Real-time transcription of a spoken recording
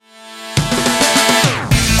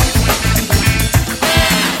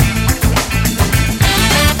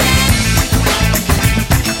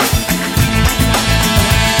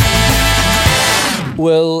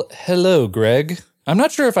Well, hello, Greg. I'm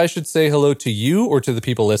not sure if I should say hello to you or to the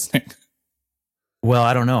people listening. Well,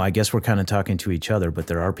 I don't know. I guess we're kind of talking to each other, but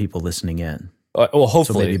there are people listening in. Well,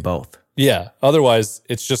 hopefully. So maybe both. Yeah. Otherwise,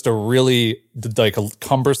 it's just a really a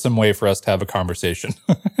cumbersome way for us to have a conversation.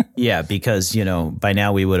 Yeah, because, by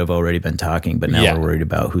now we would have already been talking, but now we're worried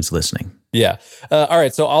about who's listening. Yeah. All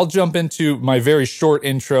right. So I'll jump into my very short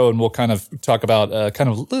intro and we'll kind of talk about kind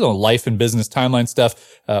of little life and business timeline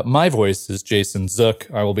stuff. My voice is Jason Zook.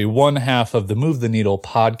 I will be one half of the Move the Needle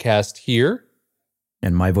podcast here.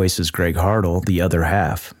 And my voice is Greg Hartle, the other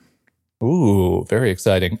half. Ooh, very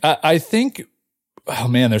exciting. I think, oh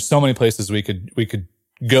man, there's so many places we could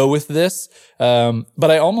go with this.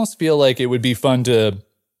 But I almost feel like it would be fun to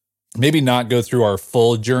maybe not go through our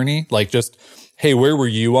full journey, like just, hey, where were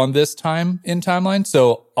you on this time in timeline?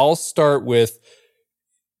 So I'll start with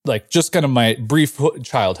like just kind of my brief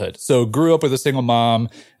childhood. So grew up with a single mom,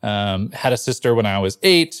 had a sister when I was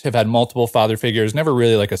 8, have had multiple father figures, never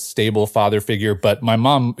really like a stable father figure, but my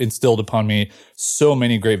mom instilled upon me so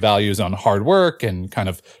many great values on hard work and kind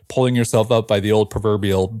of pulling yourself up by the old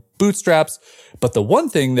proverbial bootstraps. But the one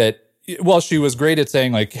thing that, while she was great at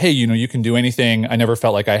saying like, hey, you can do anything, I never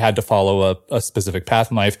felt like I had to follow a specific path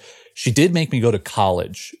in life. She did make me go to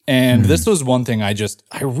college. And this was one thing I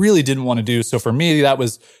really didn't want to do. So for me, that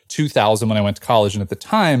was 2000 when I went to college. And at the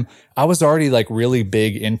time, I was already like really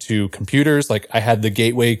big into computers. Like I had the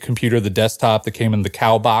Gateway computer, the desktop that came in the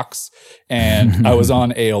cow box. And I was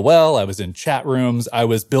on AOL. I was in chat rooms. I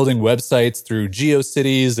was building websites through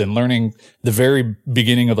GeoCities and learning the very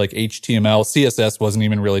beginning of like HTML. CSS wasn't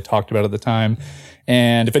even really talked about at the time.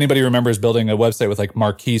 And if anybody remembers building a website with like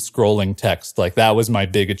marquee scrolling text, like that was my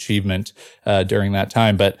big achievement during that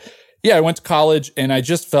time. But yeah, I went to college and I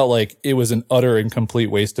just felt like it was an utter and complete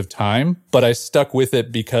waste of time. But I stuck with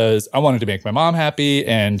it because I wanted to make my mom happy.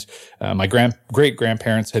 And my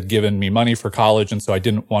great-grandparents had given me money for college. And so I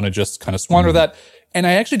didn't want to just kind of squander that. And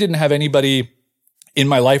I actually didn't have anybody in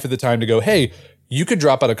my life at the time to go, hey, you could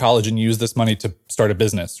drop out of college and use this money to start a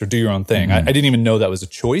business or do your own thing. I didn't even know that was a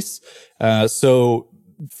choice. So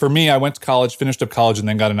for me, I went to college, finished up college, and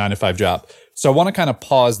then got a 9-to-5 job. So I want to kind of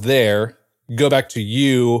pause there, go back to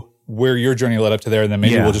you, where your journey led up to there, and then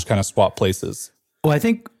maybe we'll just kind of swap places. Well, I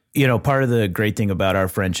think, part of the great thing about our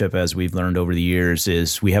friendship, as we've learned over the years,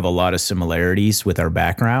 is we have a lot of similarities with our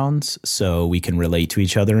backgrounds. So we can relate to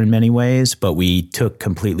each other in many ways, but we took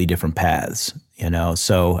completely different paths.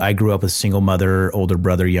 So I grew up with a single mother, older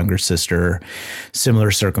brother, younger sister, similar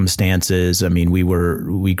circumstances. I mean,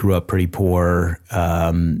 we grew up pretty poor.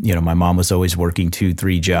 My mom was always working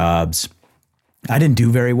 2-3 jobs. I didn't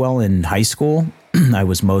do very well in high school. I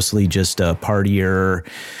was mostly just a partier,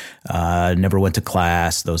 never went to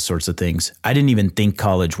class, those sorts of things. I didn't even think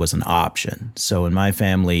college was an option. So in my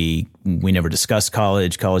family, we never discussed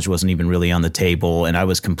college. College wasn't even really on the table. And I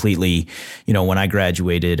was completely, when I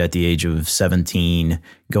graduated at the age of 17,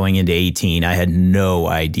 going into 18, I had no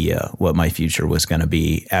idea what my future was going to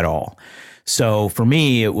be at all. So for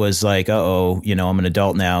me, it was like, I'm an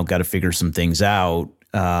adult now, got to figure some things out.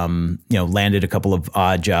 Landed a couple of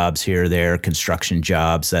odd jobs here or there, construction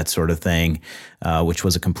jobs, that sort of thing, which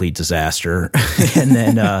was a complete disaster. and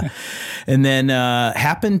then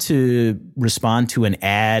happened to respond to an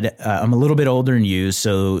ad. I'm a little bit older than you,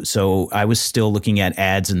 so I was still looking at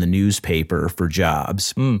ads in the newspaper for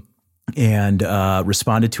jobs. And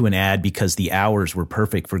responded to an ad because the hours were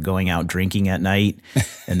perfect for going out drinking at night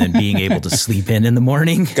and then being able to sleep in the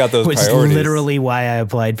morning. Got those which priorities. is literally why I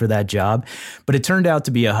applied for that job. But it turned out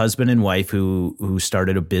to be a husband and wife who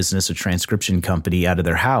started a business, a transcription company out of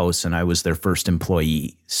their house, and I was their first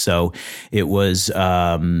employee. So it was,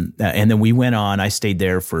 and then we went on. I stayed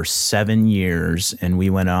there for 7 years, and we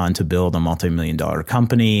went on to build a multi-million-dollar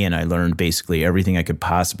company. And I learned basically everything I could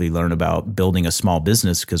possibly learn about building a small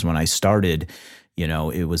business, because when I started,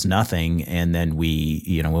 it was nothing. And then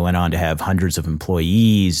we went on to have hundreds of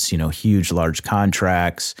employees, huge, large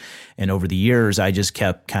contracts. And over the years, I just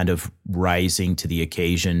kept kind of rising to the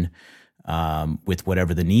occasion with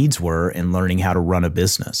whatever the needs were and learning how to run a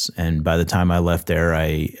business. And by the time I left there,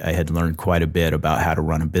 I had learned quite a bit about how to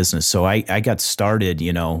run a business. So I got started,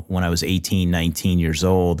 when I was 18, 19 years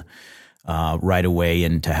old, right away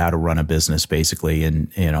into how to run a business, basically.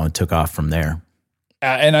 And, it took off from there.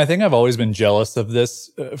 And I think I've always been jealous of this,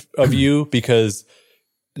 of you, because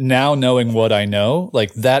now knowing what I know,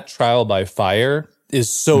 like that trial by fire is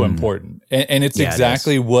so important. And it's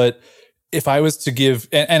exactly what, if I was to give,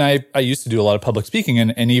 and I used to do a lot of public speaking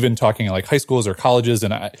and even talking at like high schools or colleges.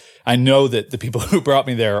 And I know that the people who brought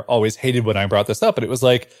me there always hated when I brought this up, but it was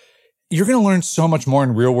like, you're going to learn so much more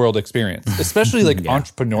in real world experience, especially like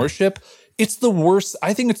entrepreneurship. it's the worst.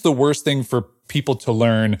 I think it's the worst thing for people to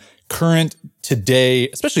learn current today,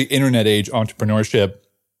 especially internet age entrepreneurship.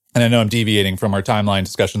 And I know I'm deviating from our timeline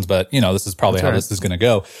discussions, but this is probably how this is going to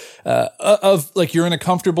go. Of like, you're in a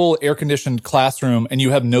comfortable air conditioned classroom and you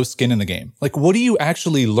have no skin in the game. Like, what do you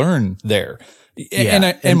actually learn there?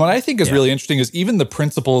 Yeah. And what I think is really interesting is even the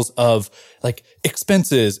principles of like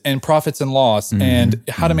expenses and profits and loss and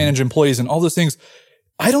how to manage employees and all those things.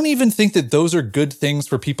 I don't even think that those are good things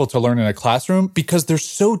for people to learn in a classroom because they're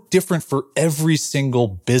so different for every single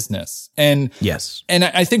business. And yes. And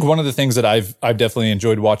I think one of the things that I've definitely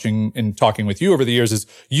enjoyed watching and talking with you over the years is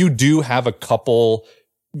you do have a couple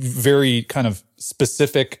very kind of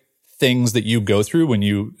specific things that you go through when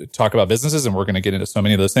you talk about businesses. And we're going to get into so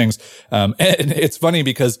many of those things. And it's funny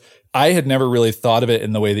because I had never really thought of it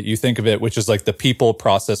in the way that you think of it, which is like the people,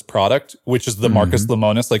 process, product, which is the Marcus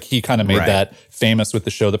Lemonis. Like he kind of made that famous with the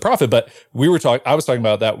show The Profit. But I was talking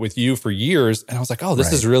about that with you for years. And I was like, oh,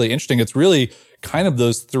 this is really interesting. It's really kind of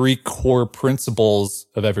those three core principles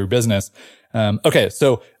of every business. Okay.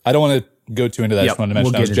 So I don't want to go too into that. I just wanted to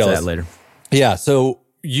mention I was jealous. That later. Yeah. So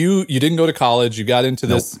you didn't go to college. You got into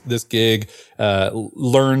this gig,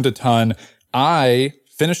 learned a ton. I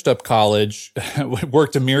finished up college,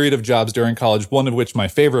 worked a myriad of jobs during college, one of which my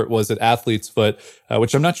favorite was at Athlete's Foot,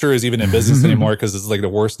 which I'm not sure is even in business anymore because it's like the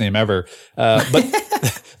worst name ever. But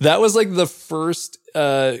that was like the first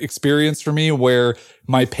experience for me where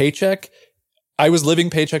my paycheck, I was living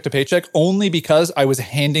paycheck to paycheck only because I was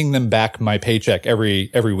handing them back my paycheck every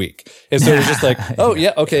week. And so it was just like, oh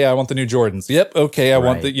yeah, okay, I want the new Jordans. Yep, okay, I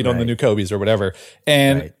want the the new Kobe's or whatever.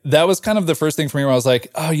 And that was kind of the first thing for me where I was like,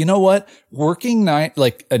 oh, you know what? Working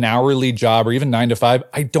like an hourly job or even 9 to 5,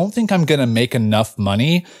 I don't think I'm going to make enough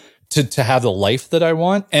money to have the life that I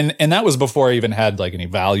want. And that was before I even had like any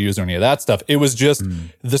values or any of that stuff. It was just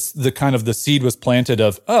the kind of the seed was planted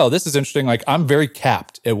of, oh, this is interesting. Like I'm very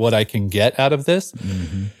capped at what I can get out of this.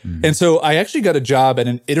 And so I actually got a job at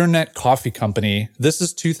an internet coffee company. This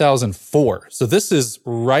is 2004. So this is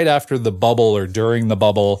right after the bubble or during the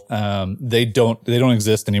bubble. They don't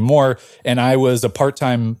exist anymore. And I was a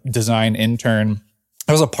part-time design intern.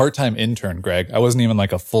 I was a part-time intern, Greg. I wasn't even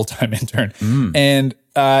like a full-time intern. And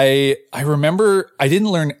I remember I didn't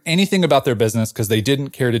learn anything about their business because they didn't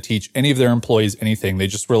care to teach any of their employees anything. They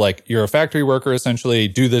just were like, you're a factory worker, essentially,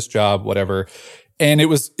 do this job, whatever. And it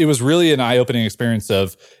was really an eye-opening experience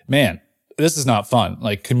of, man, this is not fun.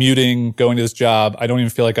 Like commuting, going to this job. I don't even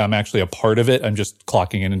feel like I'm actually a part of it. I'm just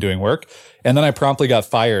clocking in and doing work. And then I promptly got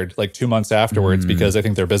fired like 2 months afterwards because I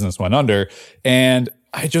think their business went under. And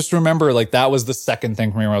I just remember like that was the second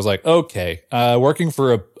thing for me where I was like, okay, working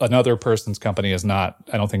for another person's company is not,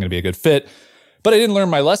 I don't think it'd be a good fit. But I didn't learn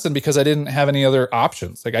my lesson because I didn't have any other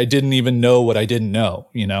options. Like I didn't even know what I didn't know,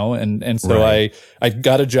 and so I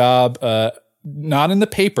got a job, not in the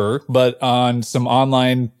paper, but on some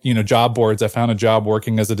online, job boards. I found a job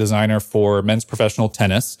working as a designer for men's professional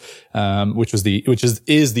tennis, which is the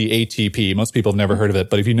ATP. Most people have never heard of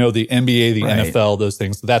it, but if you know the NBA, the NFL, those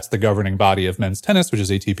things, that's the governing body of men's tennis, which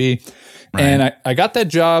is ATP. And I got that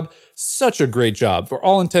job, such a great job for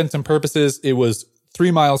all intents and purposes. It was 3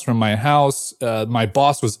 miles from my house. My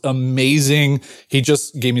boss was amazing. He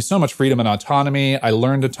just gave me so much freedom and autonomy. I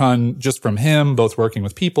learned a ton just from him, both working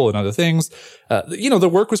with people and other things. The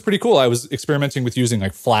work was pretty cool. I was experimenting with using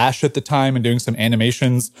like Flash at the time and doing some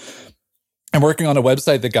animations and working on a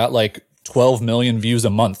website that got like 12 million views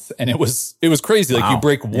a month. And it was crazy. Like you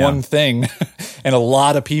break one thing and a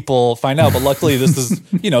lot of people find out. But luckily this is,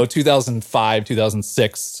 2005,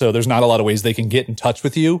 2006. So there's not a lot of ways they can get in touch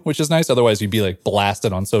with you, which is nice. Otherwise you'd be like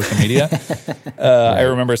blasted on social media. I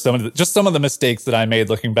remember some of the mistakes that I made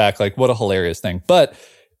looking back, like what a hilarious thing. But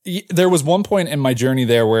there was one point in my journey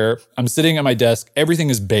there where I'm sitting at my desk.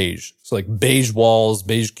 Everything is beige. So like beige walls,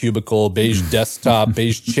 beige cubicle, beige desktop,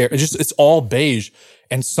 beige chair. It's all beige.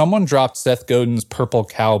 And someone dropped Seth Godin's Purple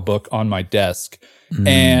Cow book on my desk.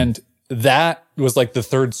 And that was like the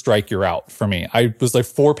third strike you're out for me. I was like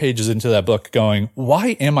 4 pages into that book going,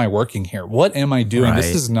 why am I working here? What am I doing?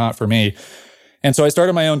 This is not for me. And so I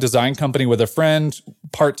started my own design company with a friend,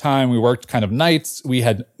 part-time. We worked kind of nights. We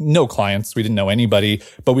had no clients. We didn't know anybody,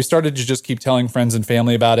 but we started to just keep telling friends and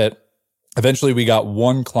family about it. Eventually we got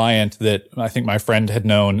one client that I think my friend had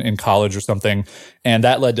known in college or something. And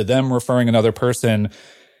that led to them referring another person.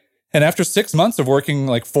 And after 6 months of working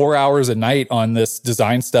like 4 hours a night on this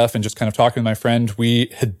design stuff and just kind of talking to my friend, we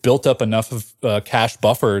had built up enough of cash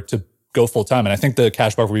buffer to go full time. And I think the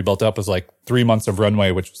cash buffer we built up was like 3 months of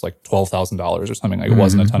runway, which was like $12,000 or something. Like it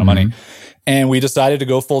wasn't a ton of money. And we decided to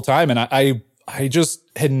go full time. And I I just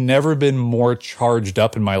had never been more charged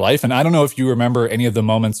up in my life. And I don't know if you remember any of the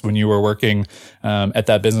moments when you were working at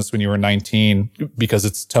that business when you were 19, because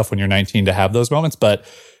it's tough when you're 19 to have those moments, but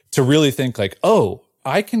to really think like, oh,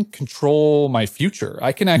 I can control my future.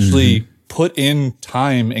 I can actually put in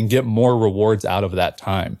time and get more rewards out of that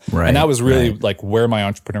time. Right, and that was really like where my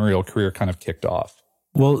entrepreneurial career kind of kicked off.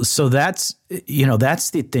 Well, so that's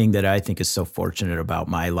the thing that I think is so fortunate about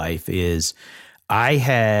my life is I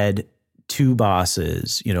had two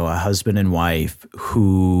bosses, a husband and wife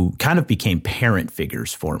who kind of became parent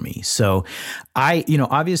figures for me. So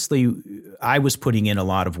obviously I was putting in a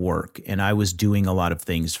lot of work and I was doing a lot of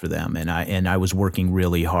things for them and I was working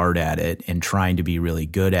really hard at it and trying to be really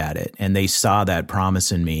good at it. And they saw that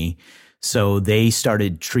promise in me. So they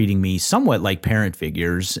started treating me somewhat like parent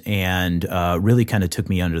figures and really kind of took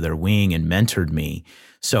me under their wing and mentored me.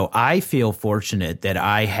 So I feel fortunate that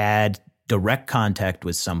I had direct contact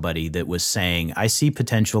with somebody that was saying, I see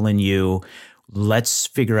potential in you. Let's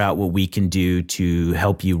figure out what we can do to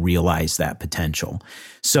help you realize that potential.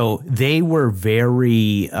 So they were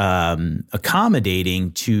very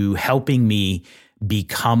accommodating to helping me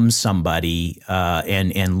become somebody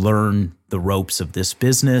and learn the ropes of this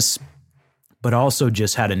business, but also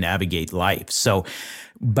just how to navigate life. So,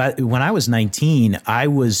 but when I was 19, I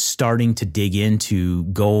was starting to dig into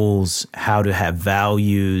goals, how to have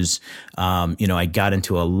values. I got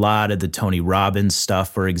into a lot of the Tony Robbins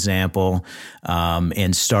stuff, for example,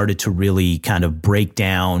 and started to really kind of break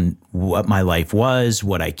down what my life was,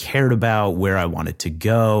 what I cared about, where I wanted to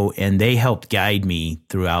go. And they helped guide me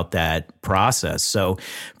throughout that process. So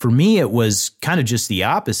for me, it was kind of just the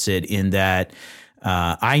opposite in that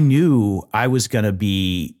I knew I was going to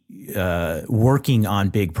be working on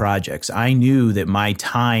big projects. I knew that my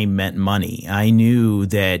time meant money. I knew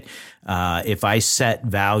that if I set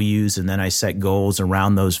values and then I set goals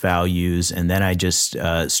around those values and then I just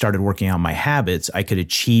started working on my habits, I could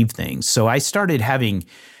achieve things. So I started having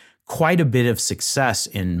quite a bit of success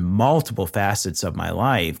in multiple facets of my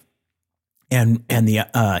life. And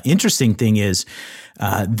the interesting thing is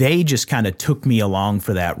they just kind of took me along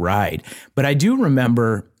for that ride. But I do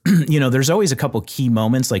remember, there's always a couple key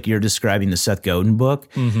moments like you're describing the Seth Godin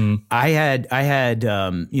book. Mm-hmm. I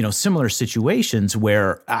had similar situations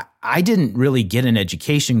where I didn't really get an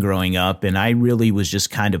education growing up and I really was just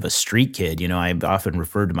kind of a street kid. I often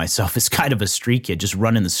referred to myself as kind of a street kid, just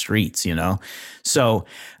running the streets, So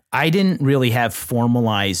I didn't really have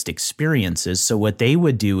formalized experiences. So what they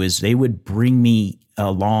would do is they would bring me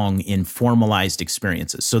along in formalized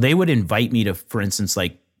experiences. So they would invite me to, for instance,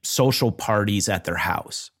 like social parties at their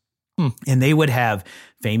house. And they would have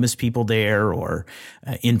famous people there or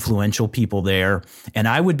influential people there. And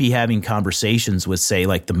I would be having conversations with, say,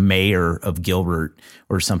 like the mayor of Gilbert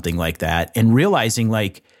or something like that, and realizing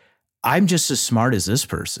like, I'm just as smart as this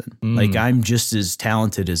person. Like I'm just as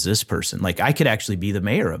talented as this person. Like I could actually be the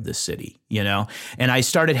mayor of this city, And I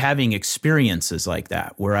started having experiences like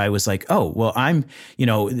that where I was like, oh, well,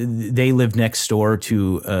 they lived next door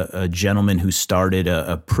to a gentleman who started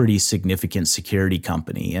a pretty significant security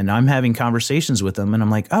company. And I'm having conversations with them and I'm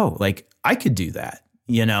like, oh, like I could do that.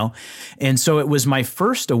 And so it was my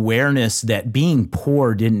first awareness that being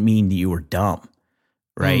poor didn't mean that you were dumb.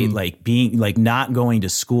 Right. Like not going to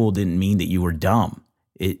school didn't mean that you were dumb.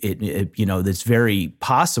 That's very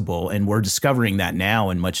possible. And we're discovering that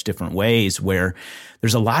now in much different ways where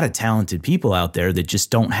there's a lot of talented people out there that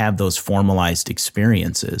just don't have those formalized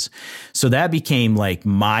experiences. So that became like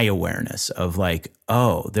my awareness of like,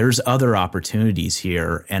 oh, there's other opportunities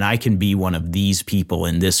here and I can be one of these people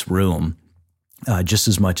in this room just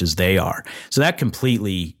as much as they are. So that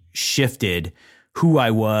completely shifted who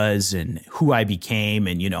I was and who I became.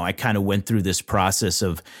 And, I kind of went through this process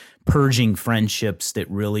of purging friendships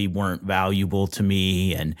that really weren't valuable to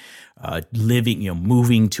me and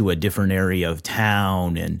moving to a different area of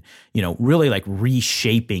town and, really like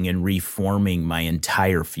reshaping and reforming my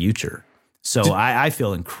entire future. So I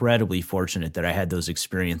feel incredibly fortunate that I had those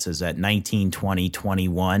experiences at 19, 20,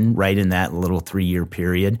 21, right in that little 3-year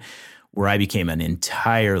period where I became an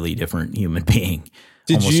entirely different human being.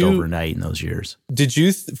 Almost overnight in those years. Did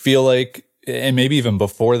you feel like, and maybe even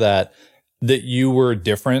before that you were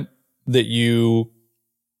different, that you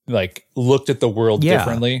like looked at the world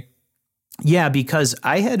differently? Yeah, because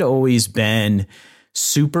I had always been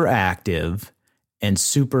super active and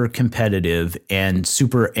super competitive and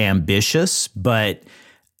super ambitious, but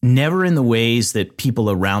never in the ways that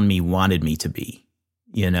people around me wanted me to be.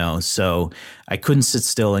 So I couldn't sit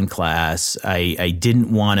still in class. I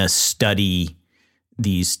didn't want to study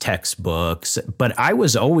these textbooks, but I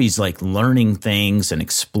was always like learning things and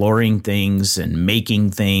exploring things and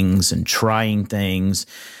making things and trying things.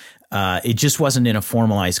 It just wasn't in a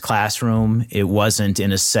formalized classroom. It wasn't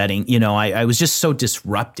in a setting. I was just so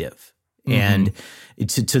disruptive, and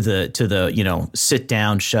to the sit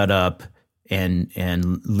down, shut up,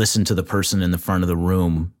 and listen to the person in the front of the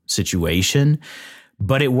room situation.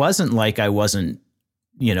 But it wasn't like I wasn't,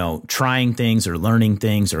 trying things or learning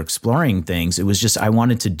things or exploring things. It was just I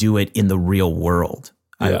wanted to do it in the real world.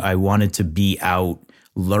 Yeah. I wanted to be out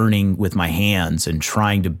learning with my hands and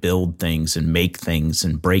trying to build things and make things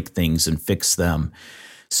and break things and fix them.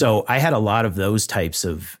 So I had a lot of those types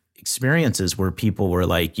of experiences where people were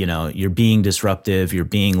like, you're being disruptive, you're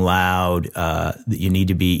being loud, you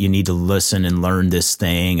need to listen and learn this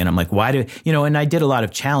thing. And I'm like, why and I did a lot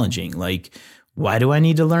of challenging, like, why do I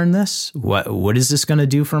need to learn this? What is this going to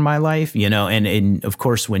do for my life? And of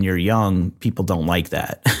course, when you're young, people don't like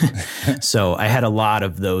that. So I had a lot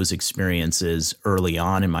of those experiences early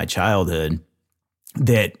on in my childhood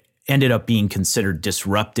that ended up being considered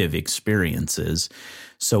disruptive experiences.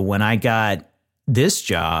 So when I got this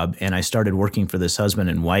job and I started working for this husband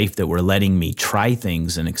and wife that were letting me try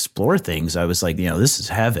things and explore things, I was like, this is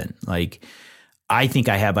heaven. Like, I think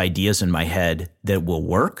I have ideas in my head that will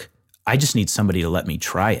work. I just need somebody to let me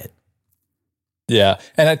try it. Yeah.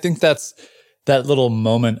 And I think that's that little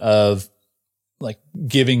moment of like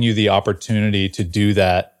giving you the opportunity to do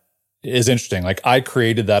that is interesting. Like, I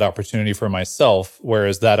created that opportunity for myself,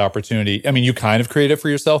 whereas that opportunity, you kind of created it for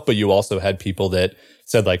yourself, but you also had people that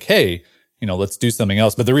said like, hey, let's do something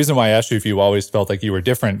else. But the reason why I asked you if you always felt like you were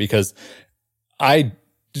different, because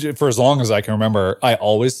for as long as I can remember, I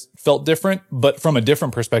always felt different, but from a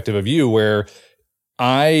different perspective of you, where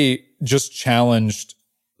I just challenged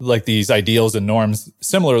like these ideals and norms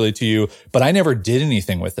similarly to you, but I never did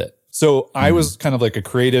anything with it. So I was kind of like a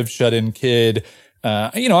creative shut-in kid.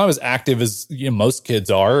 I was active as most kids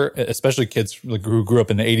are, especially kids who grew up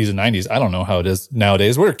in the 80s and 90s. I don't know how it is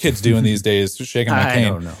nowadays. What are kids doing these days? Shaking my cane. I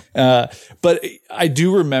don't know. But I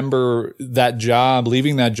do remember that job,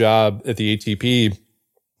 leaving that job at the ATP.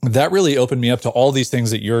 That really opened me up to all these things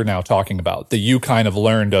that you're now talking about, that you kind of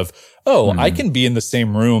learned of, I can be in the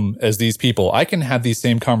same room as these people. I can have these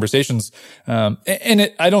same conversations.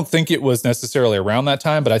 I don't think it was necessarily around that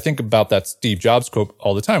time, but I think about that Steve Jobs quote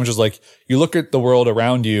all the time, which is like, you look at the world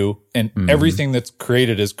around you and everything that's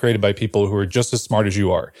created is created by people who are just as smart as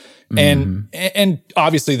you are. And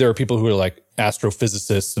obviously there are people who are like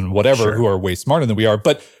astrophysicists and whatever who are way smarter than we are.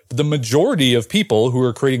 But the majority of people who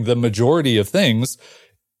are creating the majority of things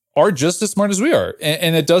are just as smart as we are.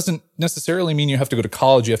 And it doesn't necessarily mean you have to go to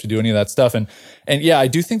college, you have to do any of that stuff. And yeah, I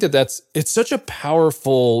do think that it's such a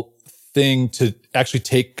powerful thing to actually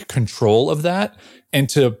take control of that and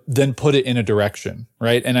to then put it in a direction,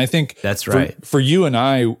 right? And I think that's right. For you and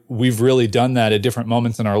I, we've really done that at different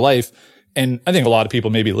moments in our life. And I think a lot of people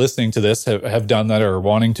maybe listening to this have done that or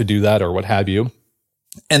wanting to do that or what have you.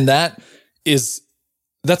 And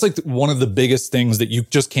that's like one of the biggest things that you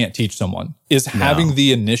just can't teach someone is having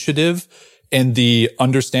the initiative and the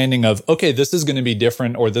understanding of, okay, this is going to be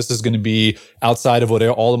different or this is going to be outside of what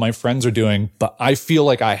all of my friends are doing, but I feel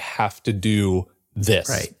like I have to do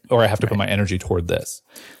this or I have to put my energy toward this.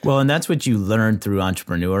 Well, and that's what you learn through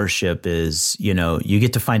entrepreneurship is, you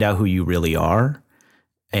get to find out who you really are.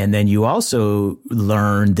 And then you also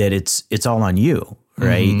learn that it's all on you,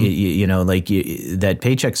 right? That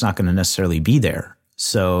paycheck's not going to necessarily be there.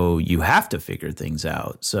 So you have to figure things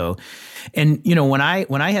out. So, and, when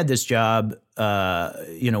I had this job,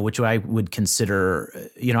 which I would consider,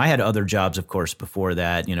 I had other jobs, of course, before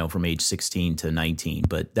that, from age 16 to 19,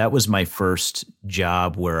 but that was my first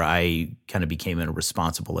job where I kind of became a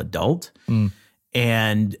responsible adult.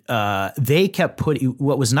 And they kept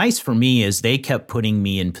what was nice for me is they kept putting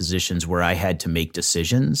me in positions where I had to make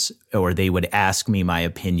decisions or they would ask me my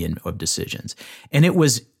opinion of decisions. And it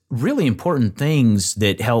was really important things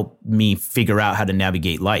that help me figure out how to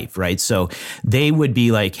navigate life, right? So they would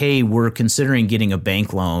be like, hey, we're considering getting a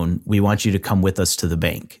bank loan. We want you to come with us to the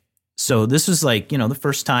bank. So this was like, the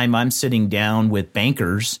first time I'm sitting down with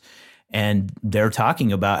bankers and they're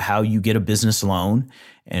talking about how you get a business loan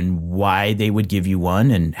and why they would give you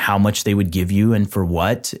one and how much they would give you and for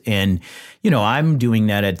what. And, I'm doing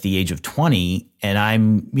that at the age of 20 and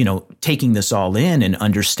I'm, taking this all in and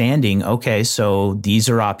understanding, okay, so these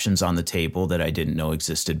are options on the table that I didn't know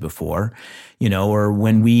existed before, or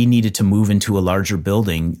when we needed to move into a larger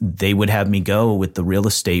building, they would have me go with the real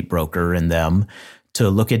estate broker and them to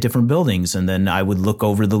look at different buildings. And then I would look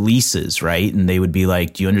over the leases, right? And they would be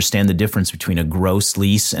like, do you understand the difference between a gross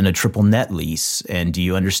lease and a triple net lease? And do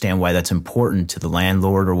you understand why that's important to the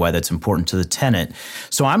landlord or why that's important to the tenant?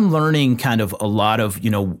 So I'm learning kind of a lot of,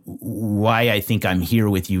 why I think I'm here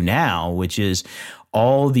with you now, which is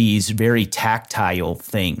all these very tactile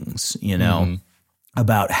things,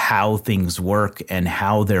 about how things work and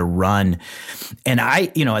how they're run. And I,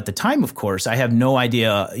 at the time, of course, I have no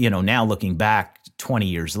idea, now looking back 20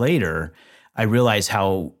 years later, I realize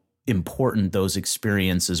how important those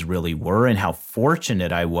experiences really were and how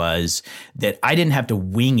fortunate I was that I didn't have to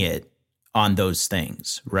wing it on those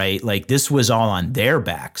things, right? Like this was all on their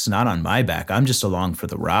backs, not on my back. I'm just along for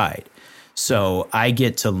the ride. So I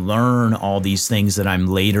get to learn all these things that I'm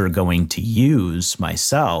later going to use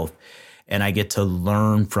myself. And I get to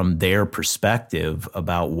learn from their perspective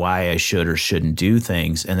about why I should or shouldn't do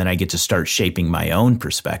things. And then I get to start shaping my own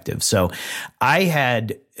perspective. So I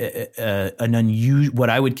had what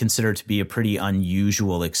I would consider to be a pretty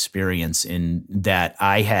unusual experience in that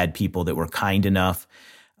I had people that were kind enough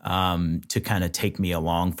to kind of take me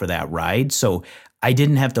along for that ride. So I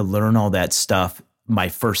didn't have to learn all that stuff my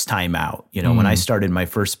first time out. When I started my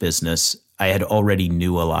first business, I had already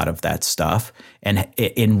knew a lot of that stuff and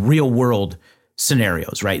in real world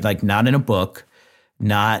scenarios, right? Like not in a book,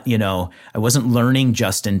 not, I wasn't learning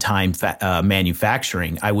just-in-time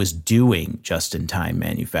manufacturing. I was doing just-in-time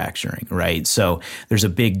manufacturing, right? So there's a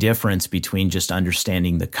big difference between just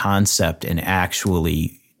understanding the concept and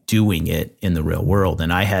actually doing it in the real world.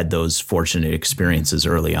 And I had those fortunate experiences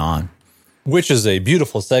early on. Which is a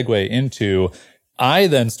beautiful segue into I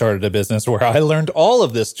then started a business where I learned all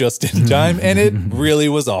of this just in time, and it really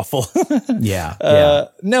was awful. Yeah.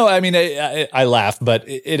 No, I mean, I laugh, but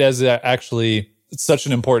it is actually such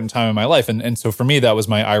an important time in my life. And so for me, that was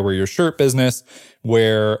my I Wear Your Shirt business,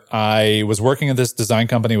 where I was working at this design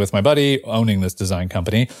company with my buddy, owning this design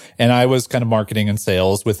company, and I was kind of marketing and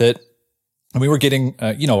sales with it. And we were getting,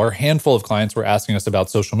 our handful of clients were asking us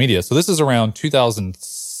about social media. So this is around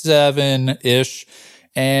 2007-ish.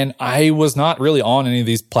 And I was not really on any of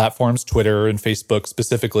these platforms, Twitter and Facebook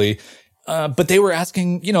specifically. But they were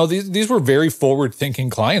asking, these were very forward thinking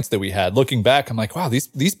clients that we had. Looking back, I'm like, wow,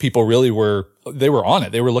 these people really were on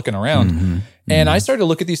it. They were looking around. And I started to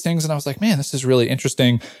look at these things and I was like, man, this is really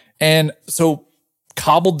interesting. And so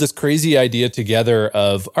cobbled this crazy idea together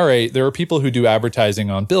of, all right, there are people who do advertising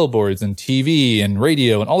on billboards and TV and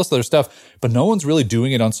radio and all this other stuff, but no one's really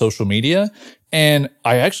doing it on social media. And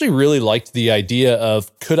I actually really liked the idea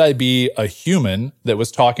of, could I be a human that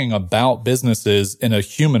was talking about businesses in a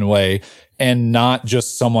human way and not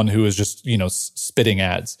just someone who is just, spitting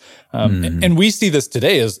ads. And we see this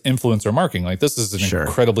today as influencer marketing. Like this is an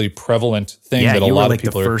incredibly prevalent thing that a lot of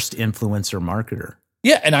people are. Yeah, you were like the first influencer marketer.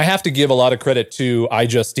 Yeah, and I have to give a lot of credit to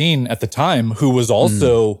iJustine at the time, who was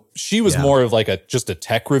also, she was more of like just a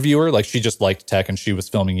tech reviewer. Like she just liked tech and she was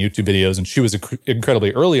filming YouTube videos and she was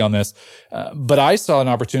incredibly early on this. But I saw an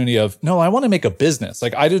opportunity of, no, I want to make a business.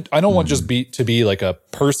 Like I don't want just to be like a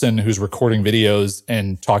person who's recording videos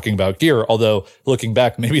and talking about gear. Although looking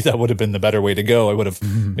back, maybe that would have been the better way to go. I would have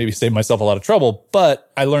maybe saved myself a lot of trouble,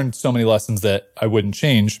 but I learned so many lessons that I wouldn't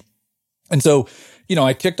change. And so,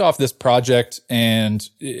 I kicked off this project and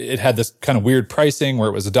it had this kind of weird pricing where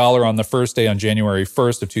it was $1 on the first day on January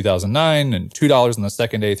 1st of 2009 and $2 on the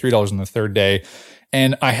second day, $3 on the third day.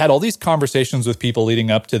 And I had all these conversations with people leading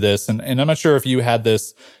up to this. And I'm not sure if you had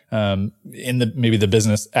this, in maybe the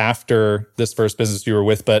business after this first business you were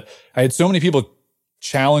with, but I had so many people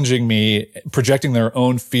challenging me, projecting their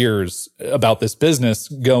own fears about this business,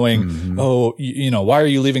 going, oh, why are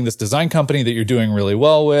you leaving this design company that you're doing really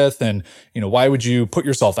well with? And, why would you put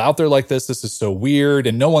yourself out there like this? This is so weird.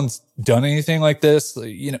 And no one's done anything like this,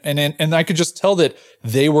 and I could just tell that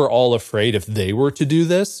they were all afraid if they were to do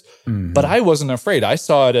this, but I wasn't afraid. I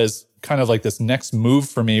saw it as kind of like this next move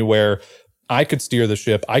for me where I could steer the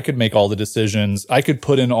ship. I could make all the decisions. I could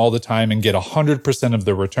put in all the time and get 100% of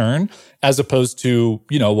the return, as opposed to,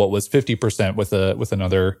 what was 50% with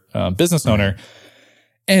another business owner.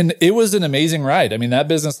 And it was an amazing ride. I mean, that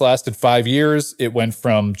business lasted 5 years. It went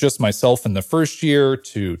from just myself in the first year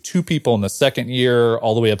to 2 people in the second year,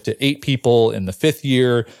 all the way up to 8 people in the 5th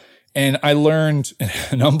year. And I learned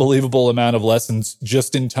an unbelievable amount of lessons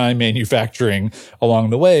just in time manufacturing along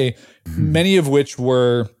the way, many of which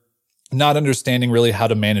were not understanding really how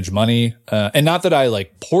to manage money. And not that I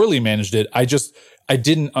poorly managed it. I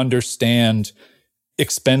didn't understand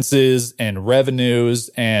expenses and revenues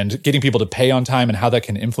and getting people to pay on time and how that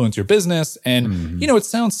can influence your business. And, it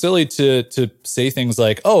sounds silly to say things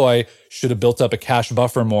like, oh, I should have built up a cash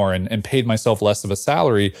buffer more and paid myself less of a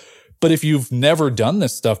salary. But if you've never done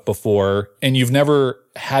this stuff before and you've never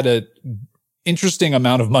had a interesting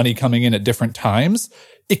amount of money coming in at different times,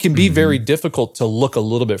 it can be very difficult to look a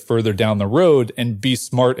little bit further down the road and be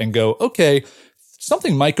smart and go, okay,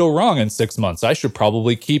 something might go wrong in 6 months. I should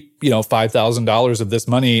probably keep, $5,000 of this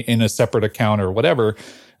money in a separate account or whatever.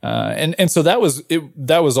 And so that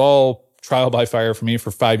was all trial by fire for me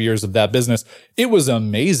for 5 years of that business. It was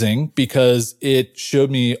amazing because it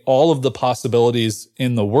showed me all of the possibilities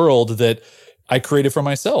in the world that I created for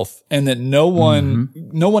myself, and that no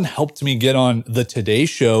one helped me get on the Today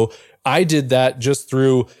Show. I did that just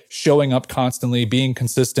through showing up constantly, being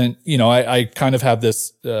consistent. I kind of have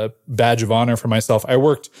this badge of honor for myself. I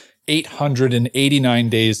worked 889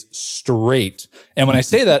 days straight. And when I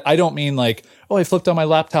say that, I don't mean like, oh, I flipped on my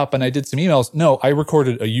laptop and I did some emails. No, I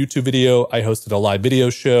recorded a YouTube video. I hosted a live video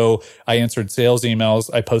show. I answered sales emails.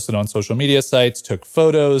 I posted on social media sites, took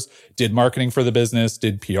photos, did marketing for the business,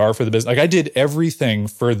 did PR for the business. Like I did everything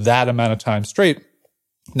for that amount of time straight.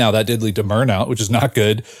 Now that did lead to burnout, which is not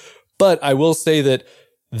good. But I will say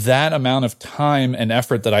that amount of time and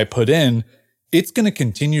effort that I put in, it's going to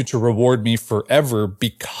continue to reward me forever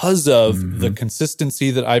because of the consistency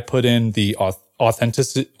that I put in, the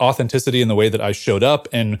authenticity in the way that I showed up,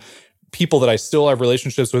 and people that I still have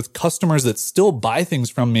relationships with, customers that still buy things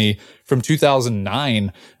from me from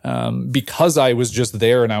 2009, because I was just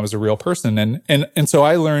there and I was a real person. And so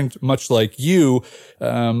I learned, much like you,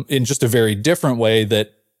 in just a very different way,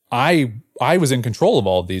 that I was in control of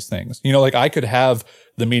all of these things. Like I could have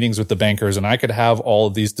the meetings with the bankers and I could have all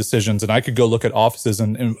of these decisions and I could go look at offices.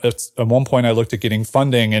 And at one point I looked at getting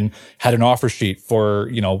funding and had an offer sheet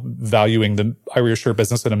for, valuing the iReassure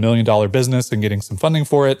business at $1 million business and getting some funding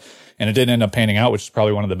for it. And it didn't end up panning out, which is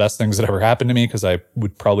probably one of the best things that ever happened to me because I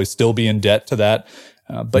would probably still be in debt to that.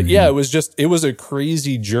 But yeah, it was a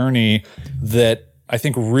crazy journey that I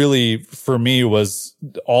think really for me was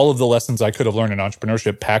all of the lessons I could have learned in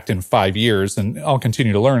entrepreneurship packed in 5 years. And I'll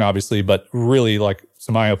continue to learn, obviously, but really like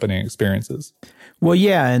some eye-opening experiences. Well,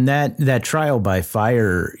 yeah. And that trial by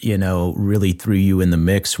fire, really threw you in the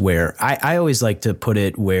mix where I always like to put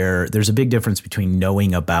it where there's a big difference between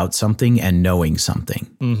knowing about something and knowing something,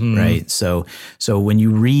 right? So when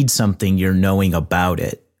you read something, you're knowing about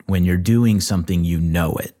it. When you're doing something, you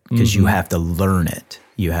know it because you have to learn it.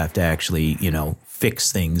 You have to actually,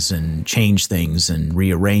 fix things and change things and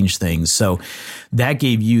rearrange things. So that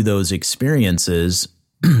gave you those experiences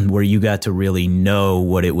where you got to really know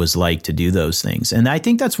what it was like to do those things. And I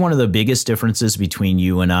think that's one of the biggest differences between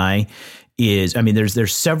you and I is,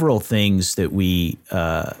 there's several things that we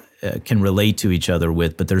can relate to each other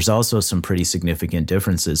with, but there's also some pretty significant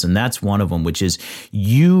differences. And that's one of them, which is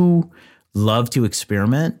you love to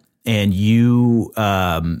experiment and you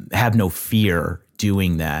have no fear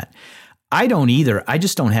doing that. I don't either. I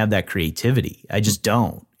just don't have that creativity. I just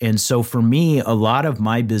don't. And so for me, a lot of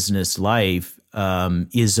my business life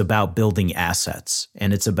is about building assets,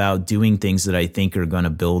 and it's about doing things that I think are going to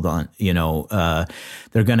build on,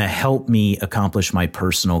 they're going to help me accomplish my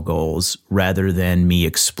personal goals rather than me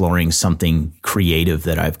exploring something creative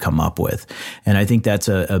that I've come up with. And I think that's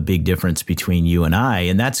a big difference between you and I.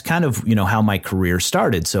 And that's kind of, how my career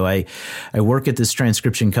started. So I work at this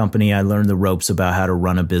transcription company. I learned the ropes about how to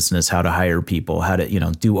run a business, how to hire people, how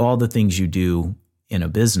to, do all the things you do in a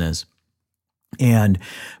business. And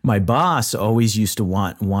my boss always used to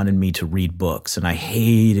wanted me to read books, and I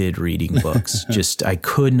hated reading books. I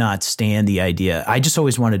could not stand the idea. I just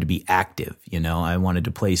always wanted to be active. I wanted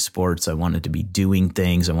to play sports. I wanted to be doing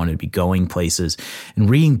things. I wanted to be going places, and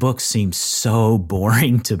reading books seemed so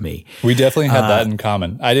boring to me. We definitely had that in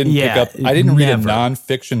common. I didn't read a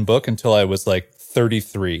nonfiction book until I was like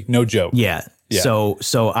 33. No joke. Yeah.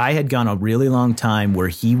 So I had gone a really long time where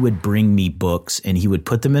he would bring me books and he would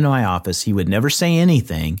put them in my office. He would never say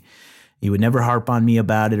anything. He would never harp on me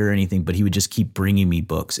about it or anything, but he would just keep bringing me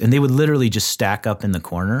books. And they would literally just stack up in the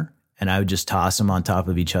corner, and I would just toss them on top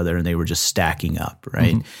of each other, and they were just stacking up,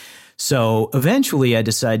 right? So eventually I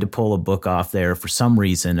decided to pull a book off there for some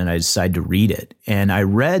reason, and I decided to read it. And I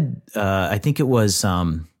read, I think it was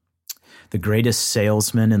The Greatest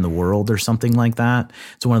Salesman in the World or something like that.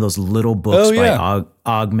 It's one of those little books by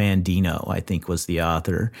Og Mandino, I think was the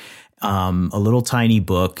author. A little tiny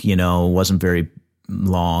book, wasn't very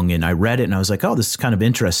long, and I read it and I was like, oh, this is kind of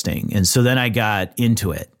interesting. And so then I got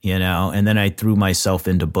into it, and then I threw myself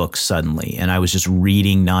into books suddenly. And I was just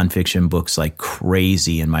reading nonfiction books like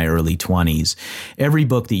crazy in my early 20s. Every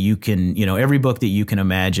book that you can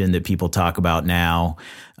imagine that people talk about now,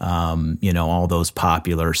 all those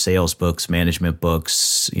popular sales books, management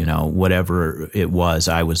books, whatever it was,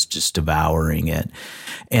 I was just devouring it.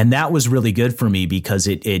 And that was really good for me because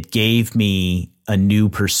it gave me a new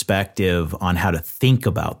perspective on how to think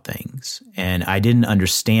about things. And I didn't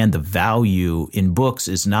understand the value in books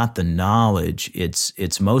is not the knowledge.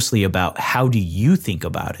 It's mostly about how do you think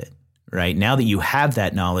about it, right? Now that you have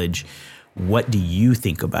that knowledge, what do you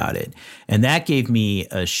think about it? And that gave me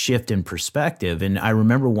a shift in perspective. And I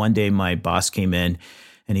remember one day my boss came in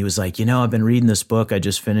and he was like, I've been reading this book. I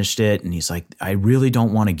just finished it. And he's like, I really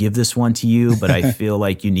don't want to give this one to you, but I feel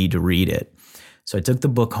like you need to read it. So I took the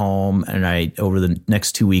book home and over the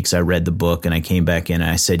next 2 weeks, I read the book and I came back in and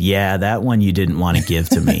I said, yeah, that one you didn't want to give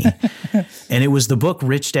to me. And it was the book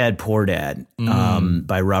Rich Dad, Poor Dad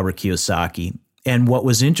by Robert Kiyosaki. And what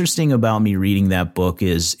was interesting about me reading that book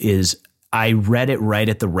is I read it right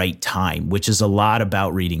at the right time, which is a lot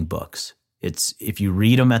about reading books. It's if you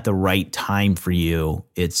read them at the right time for you,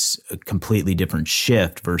 it's a completely different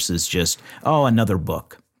shift versus just, another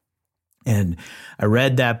book. And I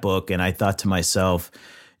read that book and I thought to myself,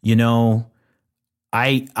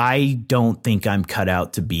 I don't think I'm cut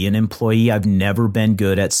out to be an employee. I've never been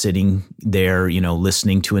good at sitting there,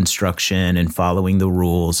 listening to instruction and following the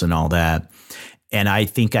rules and all that. And I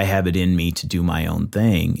think I have it in me to do my own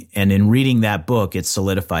thing. And in reading that book, it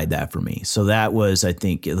solidified that for me. So that was, so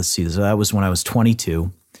that was when I was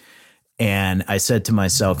 22. And I said to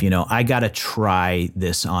myself, I got to try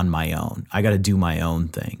this on my own. I got to do my own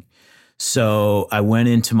thing. So I went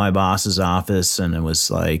into my boss's office and it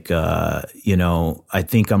was like, I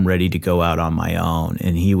think I'm ready to go out on my own.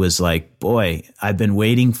 And he was like, boy, I've been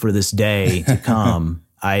waiting for this day to come.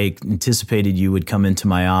 I anticipated you would come into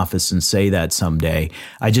my office and say that someday.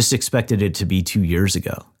 I just expected it to be 2 years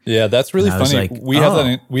ago. Yeah, that's really funny. Like, we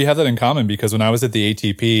have that in common because when I was at the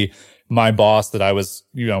ATP, my boss that I was,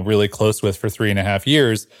 really close with for 3.5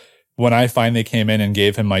 years, when I finally came in and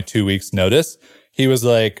gave him my 2 weeks notice, he was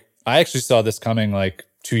like, I actually saw this coming like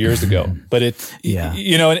 2 years ago, but and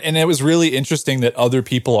it was really interesting that other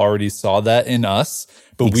people already saw that in us,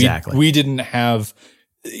 but exactly. we didn't have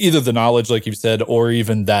either the knowledge, like you said, or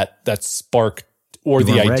even that spark or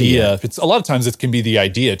the idea. It's a lot of times it can be the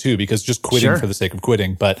idea too, because just quitting for the sake of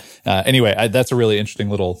quitting. But anyway, that's a really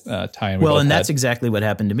interesting little tie-in. Well, and that's exactly what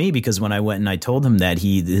happened to me, because when I went and I told him that,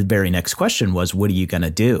 the very next question was, what are you going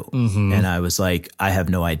to do? Mm-hmm. And I was like, I have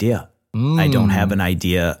no idea. I don't have an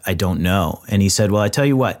idea. I don't know. And he said, well, I tell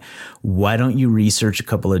you what, why don't you research a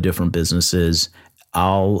couple of different businesses?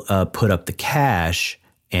 I'll put up the cash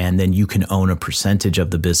and then you can own a percentage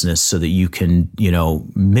of the business so that you can,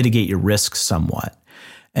 mitigate your risks somewhat.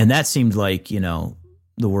 And that seemed like, the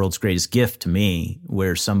world's greatest gift to me,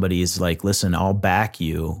 where somebody is like, listen, I'll back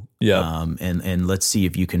you. Yeah. And let's see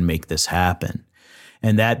if you can make this happen.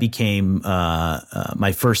 And that became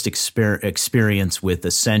my first experience with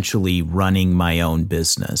essentially running my own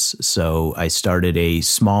business. So I started a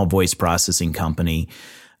small voice processing company,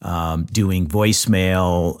 doing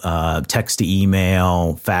voicemail, text to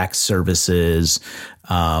email, fax services.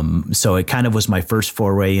 So it kind of was my first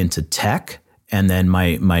foray into tech. And then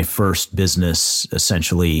my first business,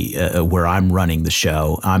 essentially, where I'm running the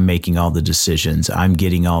show, I'm making all the decisions, I'm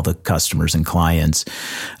getting all the customers and clients,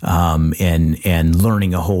 and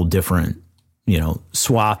learning a whole different,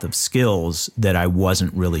 swath of skills that I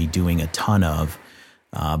wasn't really doing a ton of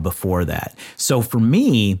before that. So for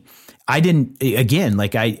me, I didn't, again,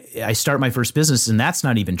 like I start my first business and that's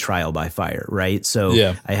not even trial by fire, right? So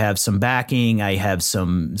yeah. I have some backing, I have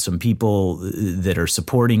some people that are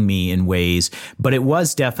supporting me in ways, but it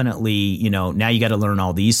was definitely, now you got to learn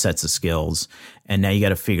all these sets of skills, and now you got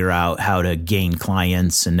to figure out how to gain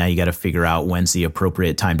clients, and now you got to figure out when's the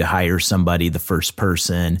appropriate time to hire somebody, the first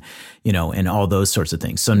person, and all those sorts of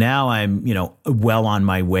things. So now I'm, well on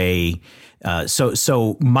my way.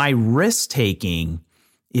 So my risk taking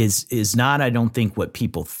is not, I don't think, what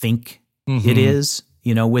people think it is,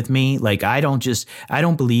 with me. Like, I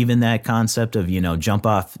don't believe in that concept of, jump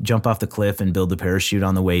off the cliff and build the parachute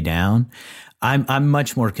on the way down. I'm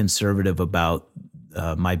much more conservative about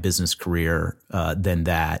my business career than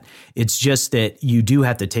that. It's just that you do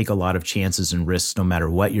have to take a lot of chances and risks no matter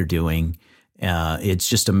what you're doing. It's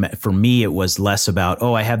just, for me, it was less about,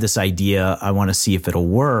 I have this idea, I want to see if it'll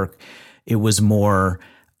work. It was more,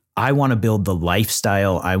 I want to build the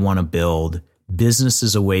lifestyle I want to build business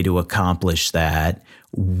is a way to accomplish that.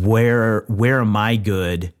 Where am I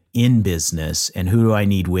good in business, and who do I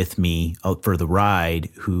need with me for the ride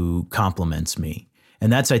who complements me?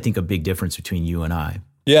 And that's, I think, a big difference between you and I.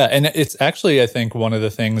 Yeah. And it's actually, I think, one of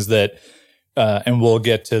the things that, and we'll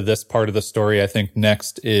get to this part of the story, I think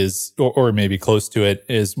next is, or maybe close to it,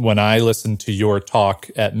 is when I listened to your talk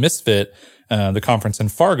at Misfit, the conference in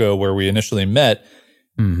Fargo where we initially met,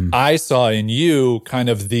 I saw in you kind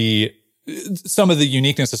of some of the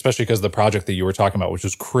uniqueness, especially because of the project that you were talking about, which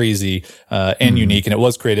was crazy and unique, and it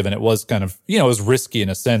was creative, and it was kind of, it was risky in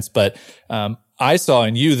a sense, but I saw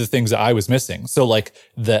in you the things that I was missing. So like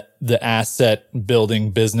the asset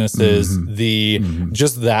building businesses,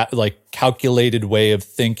 just that like calculated way of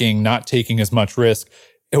thinking, not taking as much risk.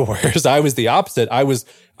 Whereas I was the opposite. I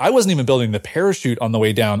wasn't even building the parachute on the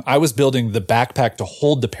way down. I was building the backpack to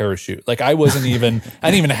hold the parachute. Like I didn't even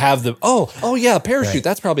have oh yeah, parachute. Right.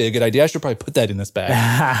 That's probably a good idea. I should probably put that in this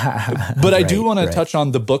bag. But I do want to touch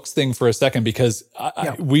on the books thing for a second, because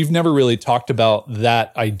we've never really talked about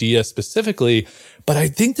that idea specifically, but I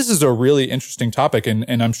think this is a really interesting topic,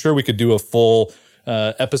 and I'm sure we could do a full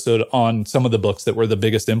episode on some of the books that were the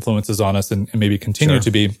biggest influences on us and maybe continue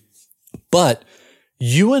to be. But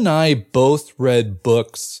you and I both read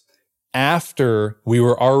books after we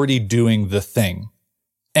were already doing the thing.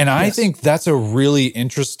 And I think that's a really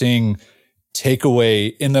interesting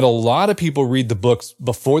takeaway, in that a lot of people read the books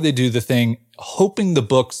before they do the thing, hoping the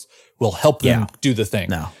books will help them do the thing.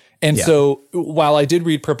 And so while I did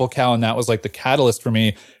read Purple Cow and that was like the catalyst for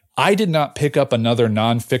me, I did not pick up another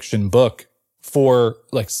nonfiction book for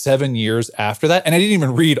like 7 years after that. And I didn't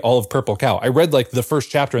even read all of Purple Cow. I read like the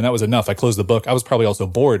first chapter and that was enough. I closed the book. I was probably also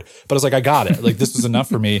bored, but I was like, I got it. Like this was enough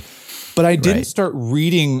for me. But I didn't start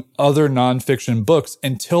reading other nonfiction books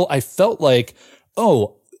until I felt like,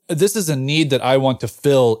 oh, this is a need that I want to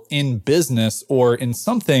fill in business or in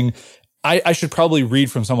something. I should probably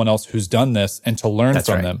read from someone else who's done this and to learn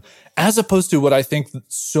from them, as opposed to what I think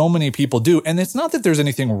so many people do. And it's not that there's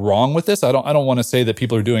anything wrong with this. I don't want to say that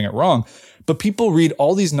people are doing it wrong, but people read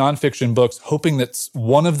all these nonfiction books hoping that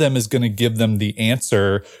one of them is going to give them the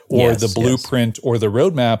answer or the blueprint or the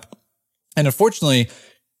roadmap. And unfortunately,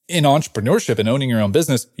 in entrepreneurship and owning your own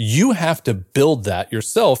business, you have to build that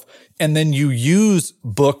yourself. And then you use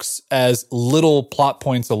books as little plot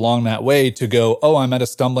points along that way to go, oh, I'm at a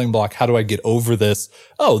stumbling block. How do I get over this?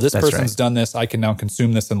 Oh, this person's done this. I can now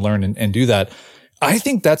consume this and learn and do that. I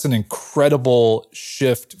think that's an incredible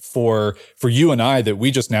shift for you and I that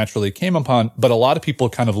we just naturally came upon. But a lot of people